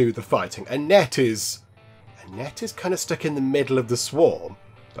then do the fighting. Annette is kind of stuck in the middle of the swarm,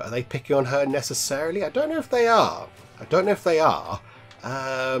 but are they picking on her necessarily? I don't know if they are.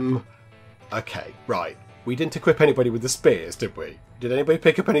 Okay, right. We didn't equip anybody with the spears, did we? Did anybody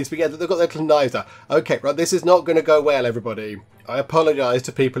pick up any spears? Yeah, they've got their little knives out. Okay, right, this is not going to go well, everybody. I apologise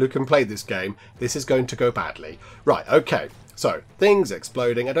to people who can play this game. This is going to go badly. Right, okay. So, things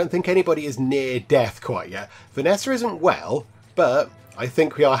exploding. I don't think anybody is near death quite yet. Vanessa isn't well, but I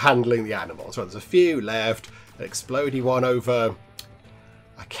think we are handling the animals. Right, there's a few left. An explodey one over.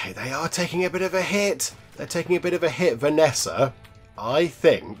 Okay, they are taking a bit of a hit. They're taking a bit of a hit. Vanessa, I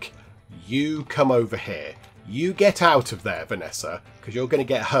think you come over here. You get out of there, Vanessa, because you're going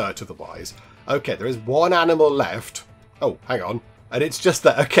to get hurt otherwise. Okay, there is one animal left. Oh, hang on. And it's just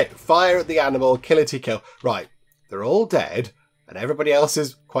that. Okay, fire at the animal, kill. Right, they're all dead, and everybody else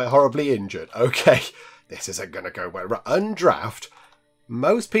is quite horribly injured. Okay, this isn't going to go well. Right, undraft.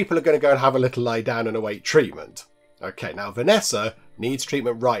 Most people are going to go and have a little lie down and await treatment. Okay, now Vanessa needs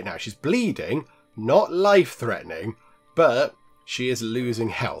treatment right now. She's bleeding, not life-threatening, but she is losing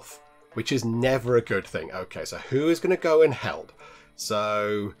health, which is never a good thing. Okay, so who is going to go and help?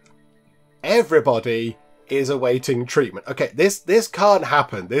 So everybody is awaiting treatment. Okay, this can't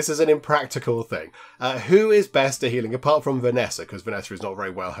happen. This is an impractical thing. Who is best at healing apart from Vanessa? Because Vanessa is not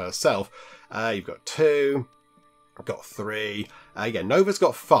very well herself. You've got 2, got 3. Yeah, Nova's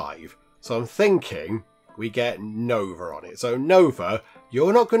got 5. So I'm thinking we get Nova on it. So Nova,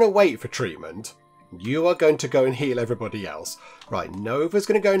 you're not going to wait for treatment. You are going to go and heal everybody else. Right, Nova's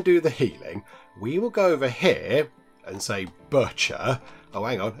going to go and do the healing. We will go over here and say Butcher. Oh,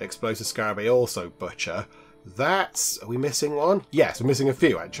 hang on. Explosive Scarabée also Butcher. That's... Are we missing one? Yes, we're missing a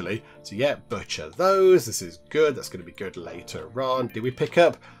few, actually. So, yeah, Butcher those. This is good. That's going to be good later on. Did we pick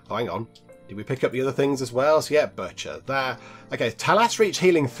up... Oh, hang on. Did we pick up the other things as well? So, yeah, Butcher that. Okay, Talas reached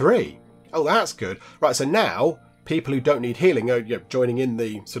healing 3. Oh, that's good. Right, so now... people who don't need healing are joining in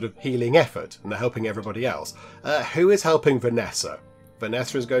the sort of healing effort, and they're helping everybody else. Who is helping Vanessa?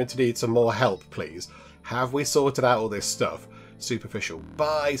 Vanessa is going to need some more help, please. Have we sorted out all this stuff? Superficial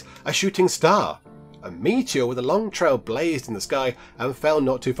buys. A shooting star. A meteor with a long trail blazed in the sky and fell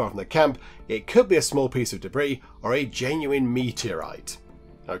not too far from the camp. It could be a small piece of debris or a genuine meteorite.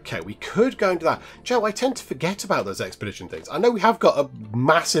 Okay, we could go into that. Joe, I tend to forget about those expedition things. I know we have got a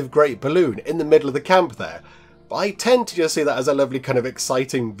massive great balloon in the middle of the camp there. I tend to just see that as a lovely kind of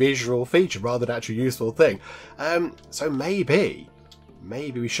exciting visual feature rather than actually useful thing. So maybe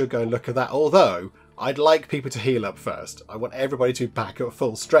we should go and look at that. Although, I'd like people to heal up first. I want everybody to be back at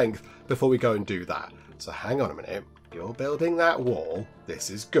full strength before we go and do that. So hang on a minute. You're building that wall. This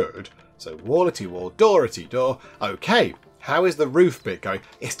is good. So wall-ity wall, door-ity door. Okay, how is the roof bit going?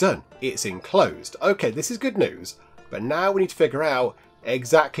 It's done. It's enclosed. Okay, this is good news. But now we need to figure out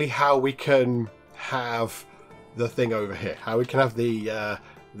exactly how we can have... the thing over here, how we can have the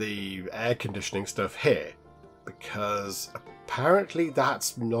air conditioning stuff here, because apparently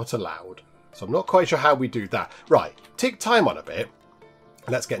that's not allowed. So I'm not quite sure how we do that. Right, tick time on a bit.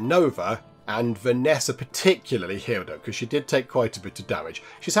 Let's get Nova and Vanessa particularly healed up, because she did take quite a bit of damage.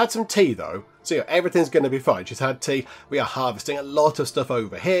 She's had some tea though, so yeah, everything's going to be fine. She's had tea. We are harvesting a lot of stuff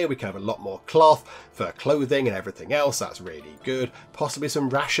over here. We can have a lot more cloth for clothing and everything else. That's really good. Possibly some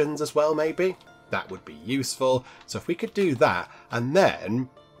rations as well, maybe. That would be useful. So if we could do that, and then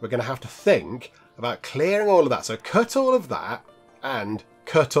we're going to have to think about clearing all of that. So cut all of that and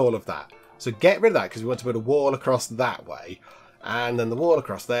cut all of that. So get rid of that because we want to put a wall across that way. And then the wall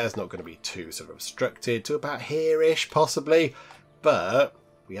across there is not going to be too sort of obstructed to about here-ish possibly. But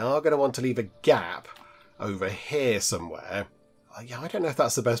we are going to want to leave a gap over here somewhere. Yeah, I don't know if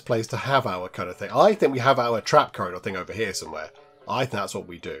that's the best place to have our kind of thing. I think we have our trap corridor thing over here somewhere. I think that's what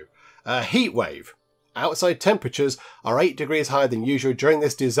we do. Heat wave. Outside temperatures are 8 degrees higher than usual during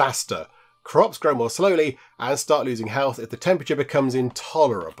this disaster. Crops grow more slowly and start losing health if the temperature becomes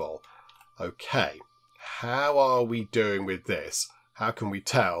intolerable. Okay, how are we doing with this? How can we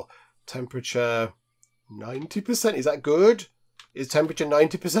tell? Temperature 90%, is that good? Is temperature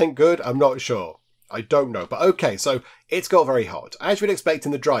 90% good? I'm not sure. I don't know, but okay, so it's got very hot. As you'd expect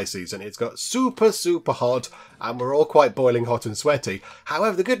in the dry season, it's got super, super hot, and we're all quite boiling hot and sweaty.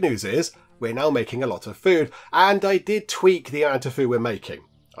 However, the good news is, we're now making a lot of food, and I did tweak the amount of food we're making.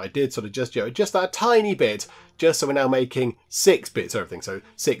 I did sort of just, just that tiny bit, just so we're now making 6 bits of everything. So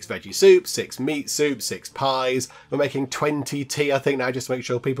 6 veggie soups, 6 meat soups, 6 pies. We're making 20 tea, I think, now, just to make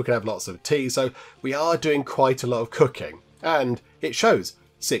sure people can have lots of tea. So we are doing quite a lot of cooking. And it shows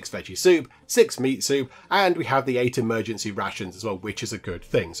 6 veggie soup, 6 meat soup, and we have the 8 emergency rations as well, which is a good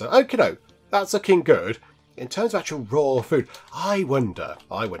thing. So, okay, that's looking good. In terms of actual raw food, I wonder,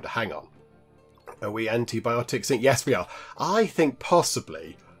 hang on. Are we antibiotics? Yes, we are. I think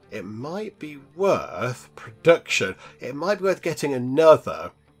possibly it might be worth production. It might be worth getting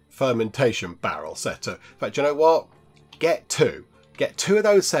another fermentation barrel set up. In fact, you know what? Get 2. Get 2 of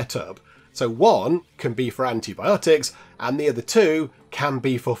those set up. So 1 can be for antibiotics and the other 2 can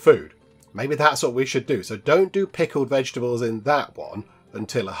be for food. Maybe that's what we should do. So don't do pickled vegetables in that one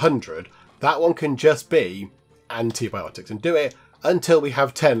until 100. That one can just be antibiotics, and do it until we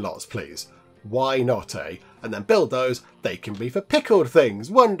have 10 lots, please. Why not, eh? And then build those. They can be for pickled things.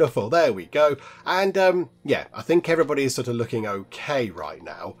 Wonderful. There we go. And yeah, I think everybody is sort of looking okay right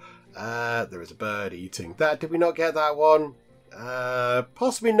now. There is a bird eating that. Did we not get that one?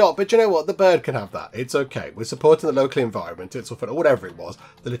 Possibly not, but you know what? The bird can have that. It's okay. We're supporting the local environment. It's all fun. Whatever it was,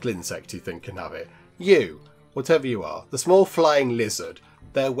 the little insecty thing can have it. You, whatever you are, the small flying lizard,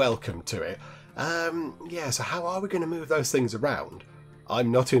 they're welcome to it. Yeah, so how are we going to move those things around? I'm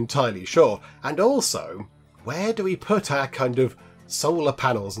not entirely sure. And also, where do we put our kind of solar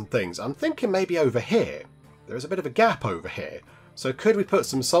panels and things? I'm thinking maybe over here. There is a bit of a gap over here. So could we put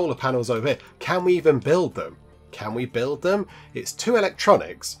some solar panels over here? Can we even build them? Can we build them? It's 2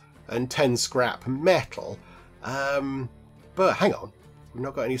 electronics and 10 scrap metal. But hang on, we've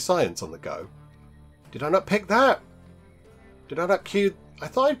not got any science on the go. Did I not pick that? Did I not queue? I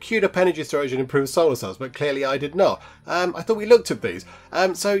thought I'd queued up energy storage and improved solar cells, but clearly I did not. I thought we looked at these.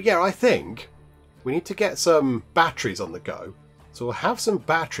 So yeah, I think we need to get some batteries on the go. So we'll have some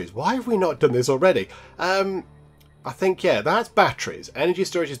batteries. Why have we not done this already? I think, yeah, that's batteries. Energy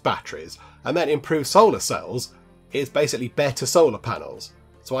storage is batteries. And then improved solar cells is basically better solar panels.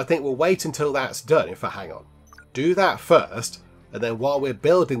 So I think we'll wait until that's done. In fact, hang on. Do that first. And then while we're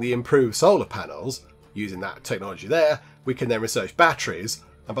building the improved solar panels, using that technology there, we can then research batteries.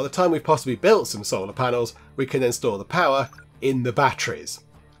 And by the time we've possibly built some solar panels, we can then store the power in the batteries.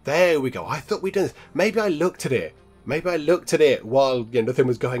 There we go. I thought we'd done this. Maybe I looked at it. Maybe I looked at it while nothing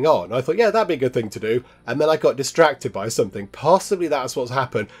was going on. I thought, yeah, that'd be a good thing to do. And then I got distracted by something. Possibly that's what's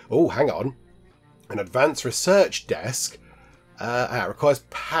happened. Oh, hang on. An advanced research desk requires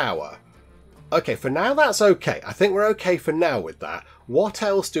power. Okay, for now that's okay. I think we're okay for now with that. What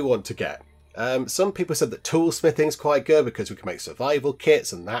else do we want to get? Some people said that toolsmithing's quite good because we can make survival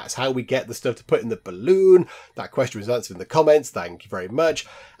kits and that's how we get the stuff to put in the balloon. That question was answered in the comments. Thank you very much.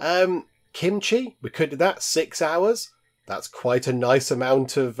 Kimchi, we could do that. 6 hours. That's quite a nice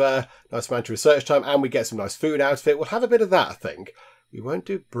amount of research time, and we get some nice food out of it. We'll have a bit of that, I think. We won't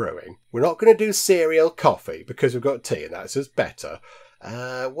do brewing. We're not going to do cereal coffee because we've got tea and that's just better.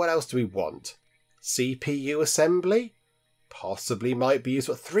 What else do we want? CPU assembly? Possibly might be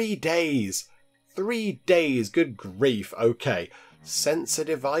useful. 3 days. 3 days. Good grief. Okay. Sensor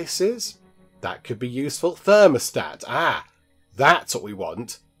devices? That could be useful. Thermostat. Ah, that's what we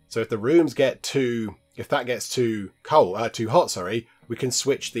want. So if the rooms get too... If that gets too cold, too hot, sorry, we can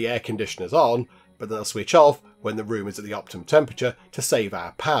switch the air conditioners on, but then they'll switch off when the room is at the optimum temperature to save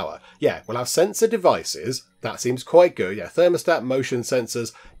our power. Yeah, we'll have sensor devices. That seems quite good. Yeah, thermostat, motion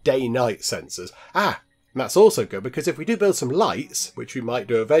sensors, day-night sensors. Ah, and that's also good because if we do build some lights, which we might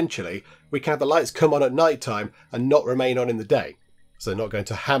do eventually, we can have the lights come on at night time and not remain on in the day. So they're not going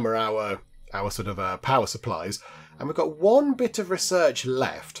to hammer our sort of power supplies. And we've got 1 bit of research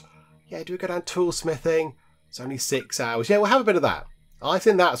left. Yeah, do we go down toolsmithing? It's only 6 hours. Yeah, we'll have a bit of that. I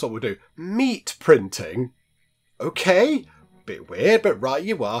think that's what we'll do. Meat printing. Okay. Bit weird, but right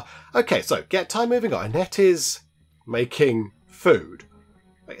you are. Okay, so get time moving on. Annette is making food.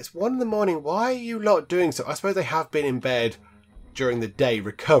 It's 1 in the morning. Why are you lot doing so? I suppose they have been in bed during the day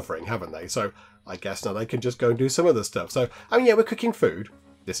recovering, haven't they? So I guess now they can just go and do some other stuff. So, I mean, yeah, we're cooking food.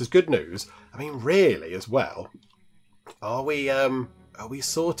 This is good news. I mean, really, as well. Are we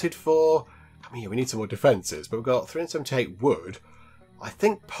sorted for... I mean, yeah, we need some more defences, but we've got 378 wood. I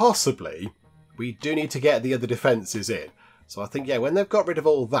think possibly we do need to get the other defences in. So I think, yeah, when they've got rid of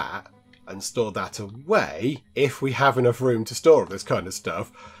all that and stored that away, if we have enough room to store all this kind of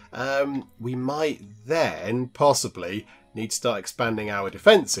stuff, we might then possibly need to start expanding our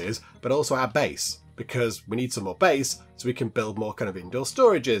defences, but also our base, because we need some more base so we can build more kind of indoor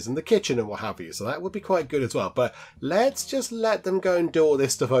storages in the kitchen and what have you. So that would be quite good as well. But let's just let them go and do all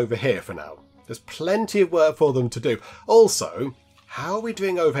this stuff over here for now. There's plenty of work for them to do. Also, How are we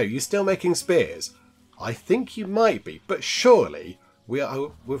doing over here? Are you still making spears? I think you might be, but surely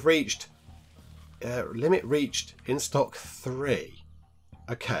we've reached limit reached in stock 3.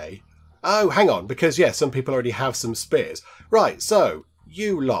 Okay. Oh, hang on, because yeah, some people already have some spears. Right, so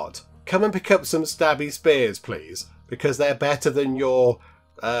you lot, come and pick up some stabby spears, please, because they're better than your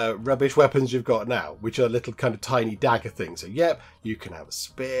rubbish weapons you've got now, which are little kind of tiny dagger things. So yep, you can have a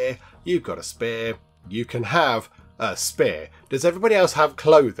spear. You've got a spear. You can have a spear. Does everybody else have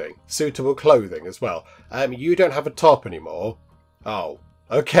clothing? Suitable clothing as well? You don't have a top anymore. Oh,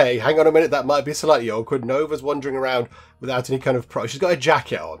 okay. Hang on a minute. That might be slightly awkward. Nova's wandering around without any kind of She's got a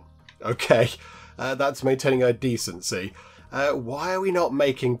jacket on. Okay. That's maintaining her decency. Why are we not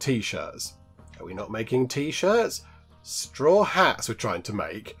making t-shirts? Are we not making t-shirts? Straw hats we're trying to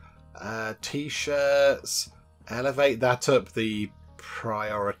make. T-shirts. Elevate that up the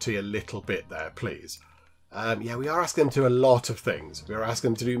priority a little bit there, please. Yeah, we are asking them to do a lot of things. We are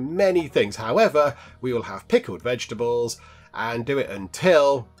asking them to do many things. However, we will have pickled vegetables and do it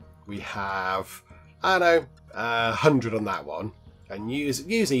until we have, I don't know, 100 on that one. And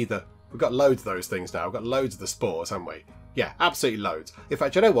use either. We've got loads of those things now. We've got loads of the spores, haven't we? Yeah, absolutely loads. In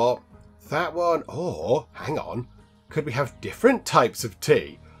fact, you know what? That one, or, hang on, could we have different types of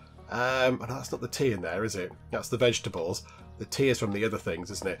tea? Oh, no, that's not the tea in there, is it? That's the vegetables. The tea is from the other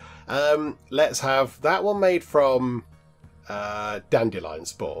things, isn't it? Let's have that one made from dandelion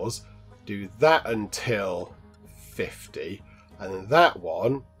spores. Do that until 50. And then that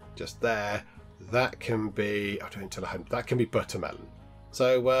one, just there, that can be, I'll do it until 100. That can be buttermelon.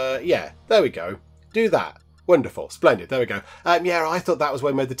 So, yeah, there we go. Do that. Wonderful. Splendid. There we go. Yeah, I thought that was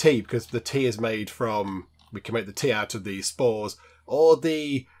where we made the tea, because the tea is made from, we can make the tea out of the spores or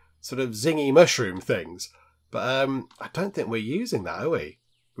the sort of zingy mushroom things. But I don't think we're using that, are we?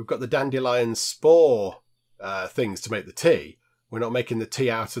 We've got the dandelion spore things to make the tea. We're not making the tea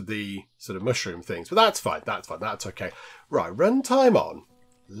out of the sort of mushroom things. But that's fine. That's fine. That's okay. Right, run time on.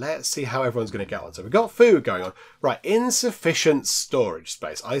 Let's see how everyone's going to get on. So we've got food going on. Right, insufficient storage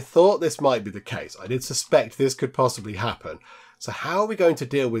space. I thought this might be the case. I did suspect this could possibly happen. So how are we going to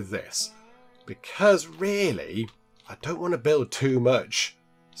deal with this? Because really, I don't want to build too much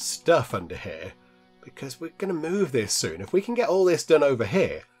stuff under here, because we're going to move this soon. If we can get all this done over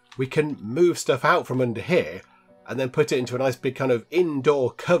here, we can move stuff out from under here and then put it into a nice big kind of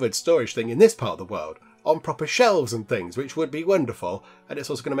indoor covered storage thing in this part of the world, on proper shelves and things, which would be wonderful, and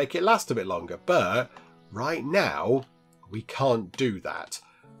it's also going to make it last a bit longer. But right now, we can't do that.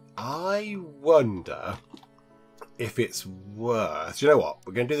 I wonder if it's worth... You know what?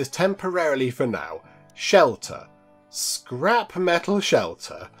 We're going to do this temporarily for now. Shelter. Scrap metal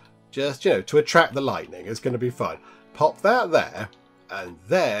shelter. Just, you know, to attract the lightning. It's going to be fun. Pop that there, and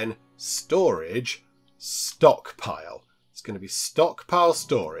then storage, stockpile. It's going to be stockpile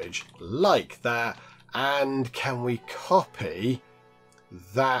storage, like that. And can we copy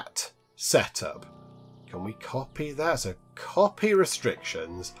that setup? Can we copy that? So copy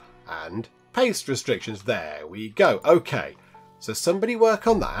restrictions and paste restrictions. There we go. Okay, so somebody work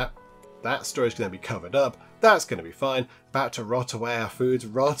on that. That storage is going to be covered up. That's going to be fine. About to rot away. Our food's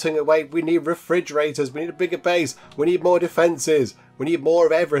rotting away. We need refrigerators. We need a bigger base. We need more defences. We need more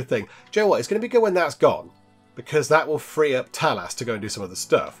of everything. Do you know what? It's going to be good when that's gone, because that will free up Talas to go and do some other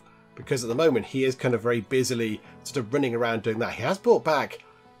stuff. Because at the moment he is kind of very busily sort of running around doing that. He has brought back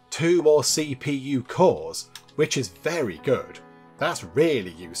 2 more CPU cores, which is very good. That's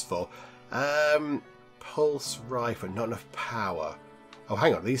really useful. Pulse rifle, not enough power. Oh,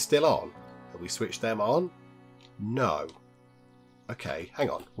 hang on, are these still on? Have we switched them on? No. Okay, hang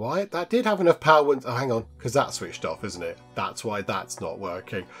on. Why? That did have enough power once. Oh, hang on, because that's switched off, isn't it? That's why that's not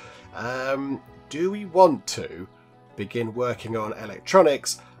working. Do we want to begin working on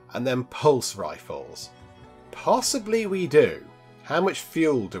electronics and then pulse rifles? Possibly we do. How much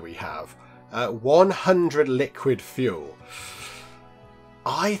fuel do we have? 100 liquid fuel.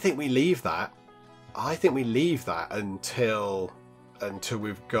 I think we leave that. I think we leave that until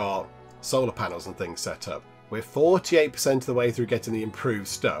we've got solar panels and things set up. We're 48% of the way through getting the improved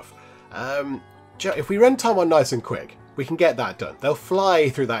stuff. If we run time on nice and quick, we can get that done. They'll fly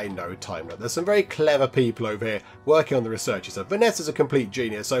through that in no time. There's some very clever people over here working on the research stuff. Vanessa's a complete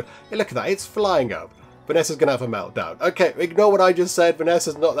genius, so look at that, it's flying up. Vanessa's going to have a meltdown. Okay, ignore what I just said.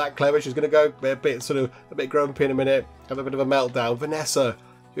 Vanessa's not that clever. She's going to go a bit grumpy in a minute, have a bit of a meltdown. Vanessa,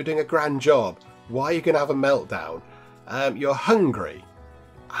 you're doing a grand job. Why are you going to have a meltdown? You're hungry.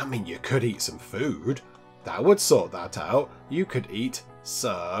 I mean, you could eat some food. That would sort that out. You could eat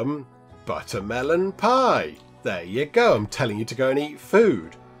some buttermelon pie. There you go. I'm telling you to go and eat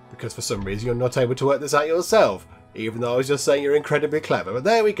food, because for some reason you're not able to work this out yourself. even though I was just saying you're incredibly clever. But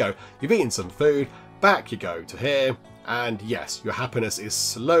there we go. You've eaten some food. Back you go to here. And yes, your happiness is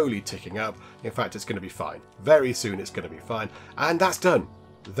slowly ticking up. In fact, it's going to be fine. Very soon it's going to be fine. And that's done.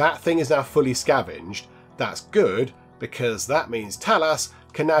 That thing is now fully scavenged. That's good, because that means Talas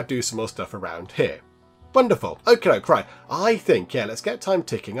can now do some more stuff around here. Wonderful. Okay, right. I think, yeah, let's get time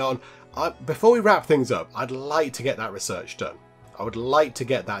ticking on. Before we wrap things up, I'd like to get that research done. I would like to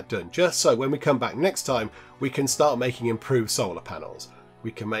get that done, just so when we come back next time, we can start making improved solar panels.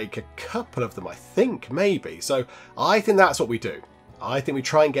 We can make a couple of them, I think, maybe. So I think that's what we do. I think we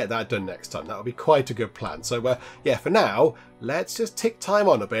try and get that done next time. That would be quite a good plan. So, yeah, for now, let's just tick time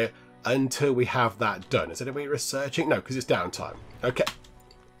on a bit until we have that done. Is anybody researching? No, because it's downtime. Okay.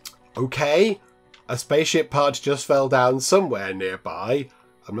 Okay. A spaceship pod just fell down somewhere nearby.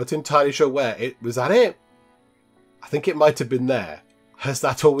 I'm not entirely sure where. Was that it? I think it might have been there. Has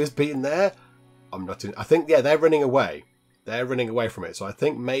that always been there? I think, yeah, they're running away. They're running away from it, so I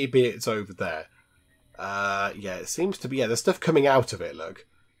think maybe it's over there. Yeah, it seems to be, yeah, there's stuff coming out of it, look.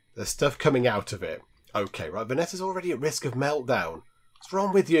 There's stuff coming out of it. Okay, right, Vanessa's already at risk of meltdown. What's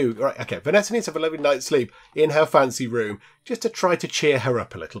wrong with you? Right, okay, Vanessa needs to have a lovely night's sleep in her fancy room, just to try to cheer her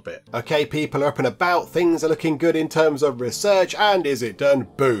up a little bit. Okay, people are up and about, things are looking good in terms of research, and is it done?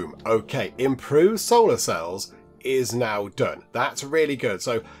 Boom. Okay, improved solar cells is now done. That's really good.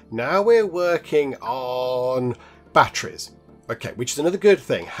 So now we're working on batteries. Okay, which is another good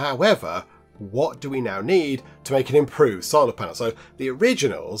thing. However, what do we now need to make an improved solar panel? So the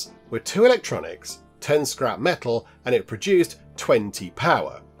originals were 2 electronics, 10 scrap metal, and it produced 20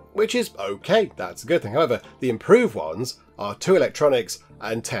 power, which is okay. That's a good thing. However, the improved ones are 2 electronics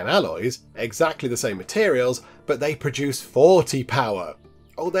and 10 alloys, exactly the same materials, but they produce 40 power.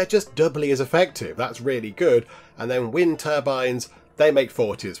 Oh, they're just doubly as effective. That's really good. And then wind turbines, they make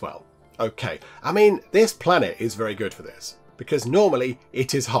 40 as well. Okay, I mean, this planet is very good for this, because normally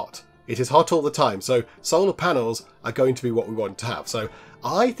it is hot. It is hot all the time, so solar panels are going to be what we want to have. So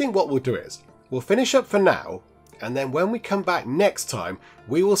I think what we'll do is, we'll finish up for now, and then when we come back next time,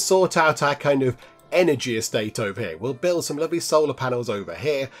 we will sort out our kind of energy estate over here. We'll build some lovely solar panels over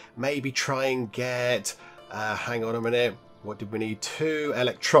here, maybe try and get, hang on a minute, what did we need? 2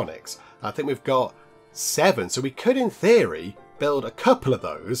 electronics. I think we've got 7, so we could, in theory, build a couple of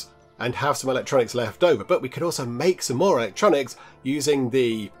those and have some electronics left over, but we could also make some more electronics using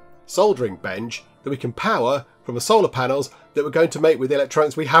the soldering bench that we can power from the solar panels that we're going to make with the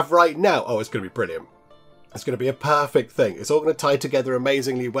electronics we have right now. Oh, it's going to be brilliant. It's going to be a perfect thing. It's all going to tie together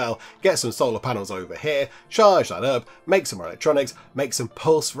amazingly well. Get some solar panels over here, charge that up, make some more electronics, make some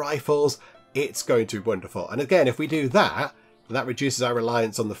pulse rifles. It's going to be wonderful. And again, if we do that, that reduces our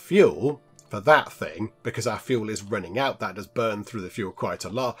reliance on the fuel for that thing, because our fuel is running out. That does burn through the fuel quite a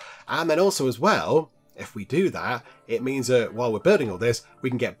lot. And then also as well, if we do that, it means that while we're building all this, we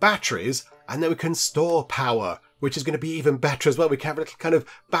can get batteries, and then we can store power, which is going to be even better as well. We can have a little kind of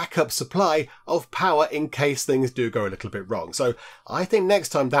backup supply of power in case things do go a little bit wrong. So I think next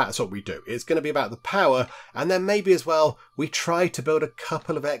time that's what we do. It's going to be about the power, and then maybe as well, we try to build a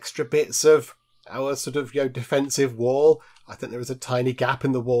couple of extra bits of our sort of, defensive wall. I think there is a tiny gap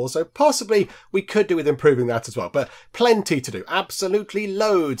in the wall, so possibly we could do with improving that as well. But plenty to do, absolutely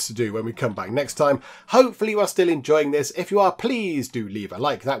loads to do when we come back next time. Hopefully you are still enjoying this. If you are, please do leave a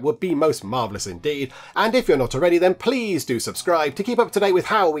like. That would be most marvellous indeed. And if you're not already, then please do subscribe to keep up to date with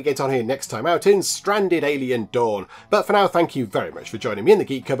how we get on here next time out in Stranded Alien Dawn. But for now, thank you very much for joining me in the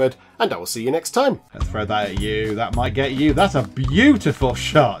Geek Cupboard, and I will see you next time. Let's throw that at you. That might get you. That's a beautiful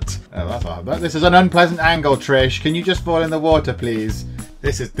shot. Oh, this is an unpleasant angle, Trish. Can you just fall in the water, please?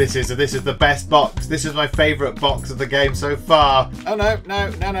 This is the best box. This is my favourite box of the game so far. Oh no!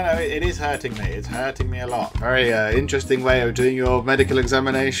 It is hurting me. It's hurting me a lot. Very interesting way of doing your medical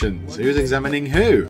examinations. Who's examining who?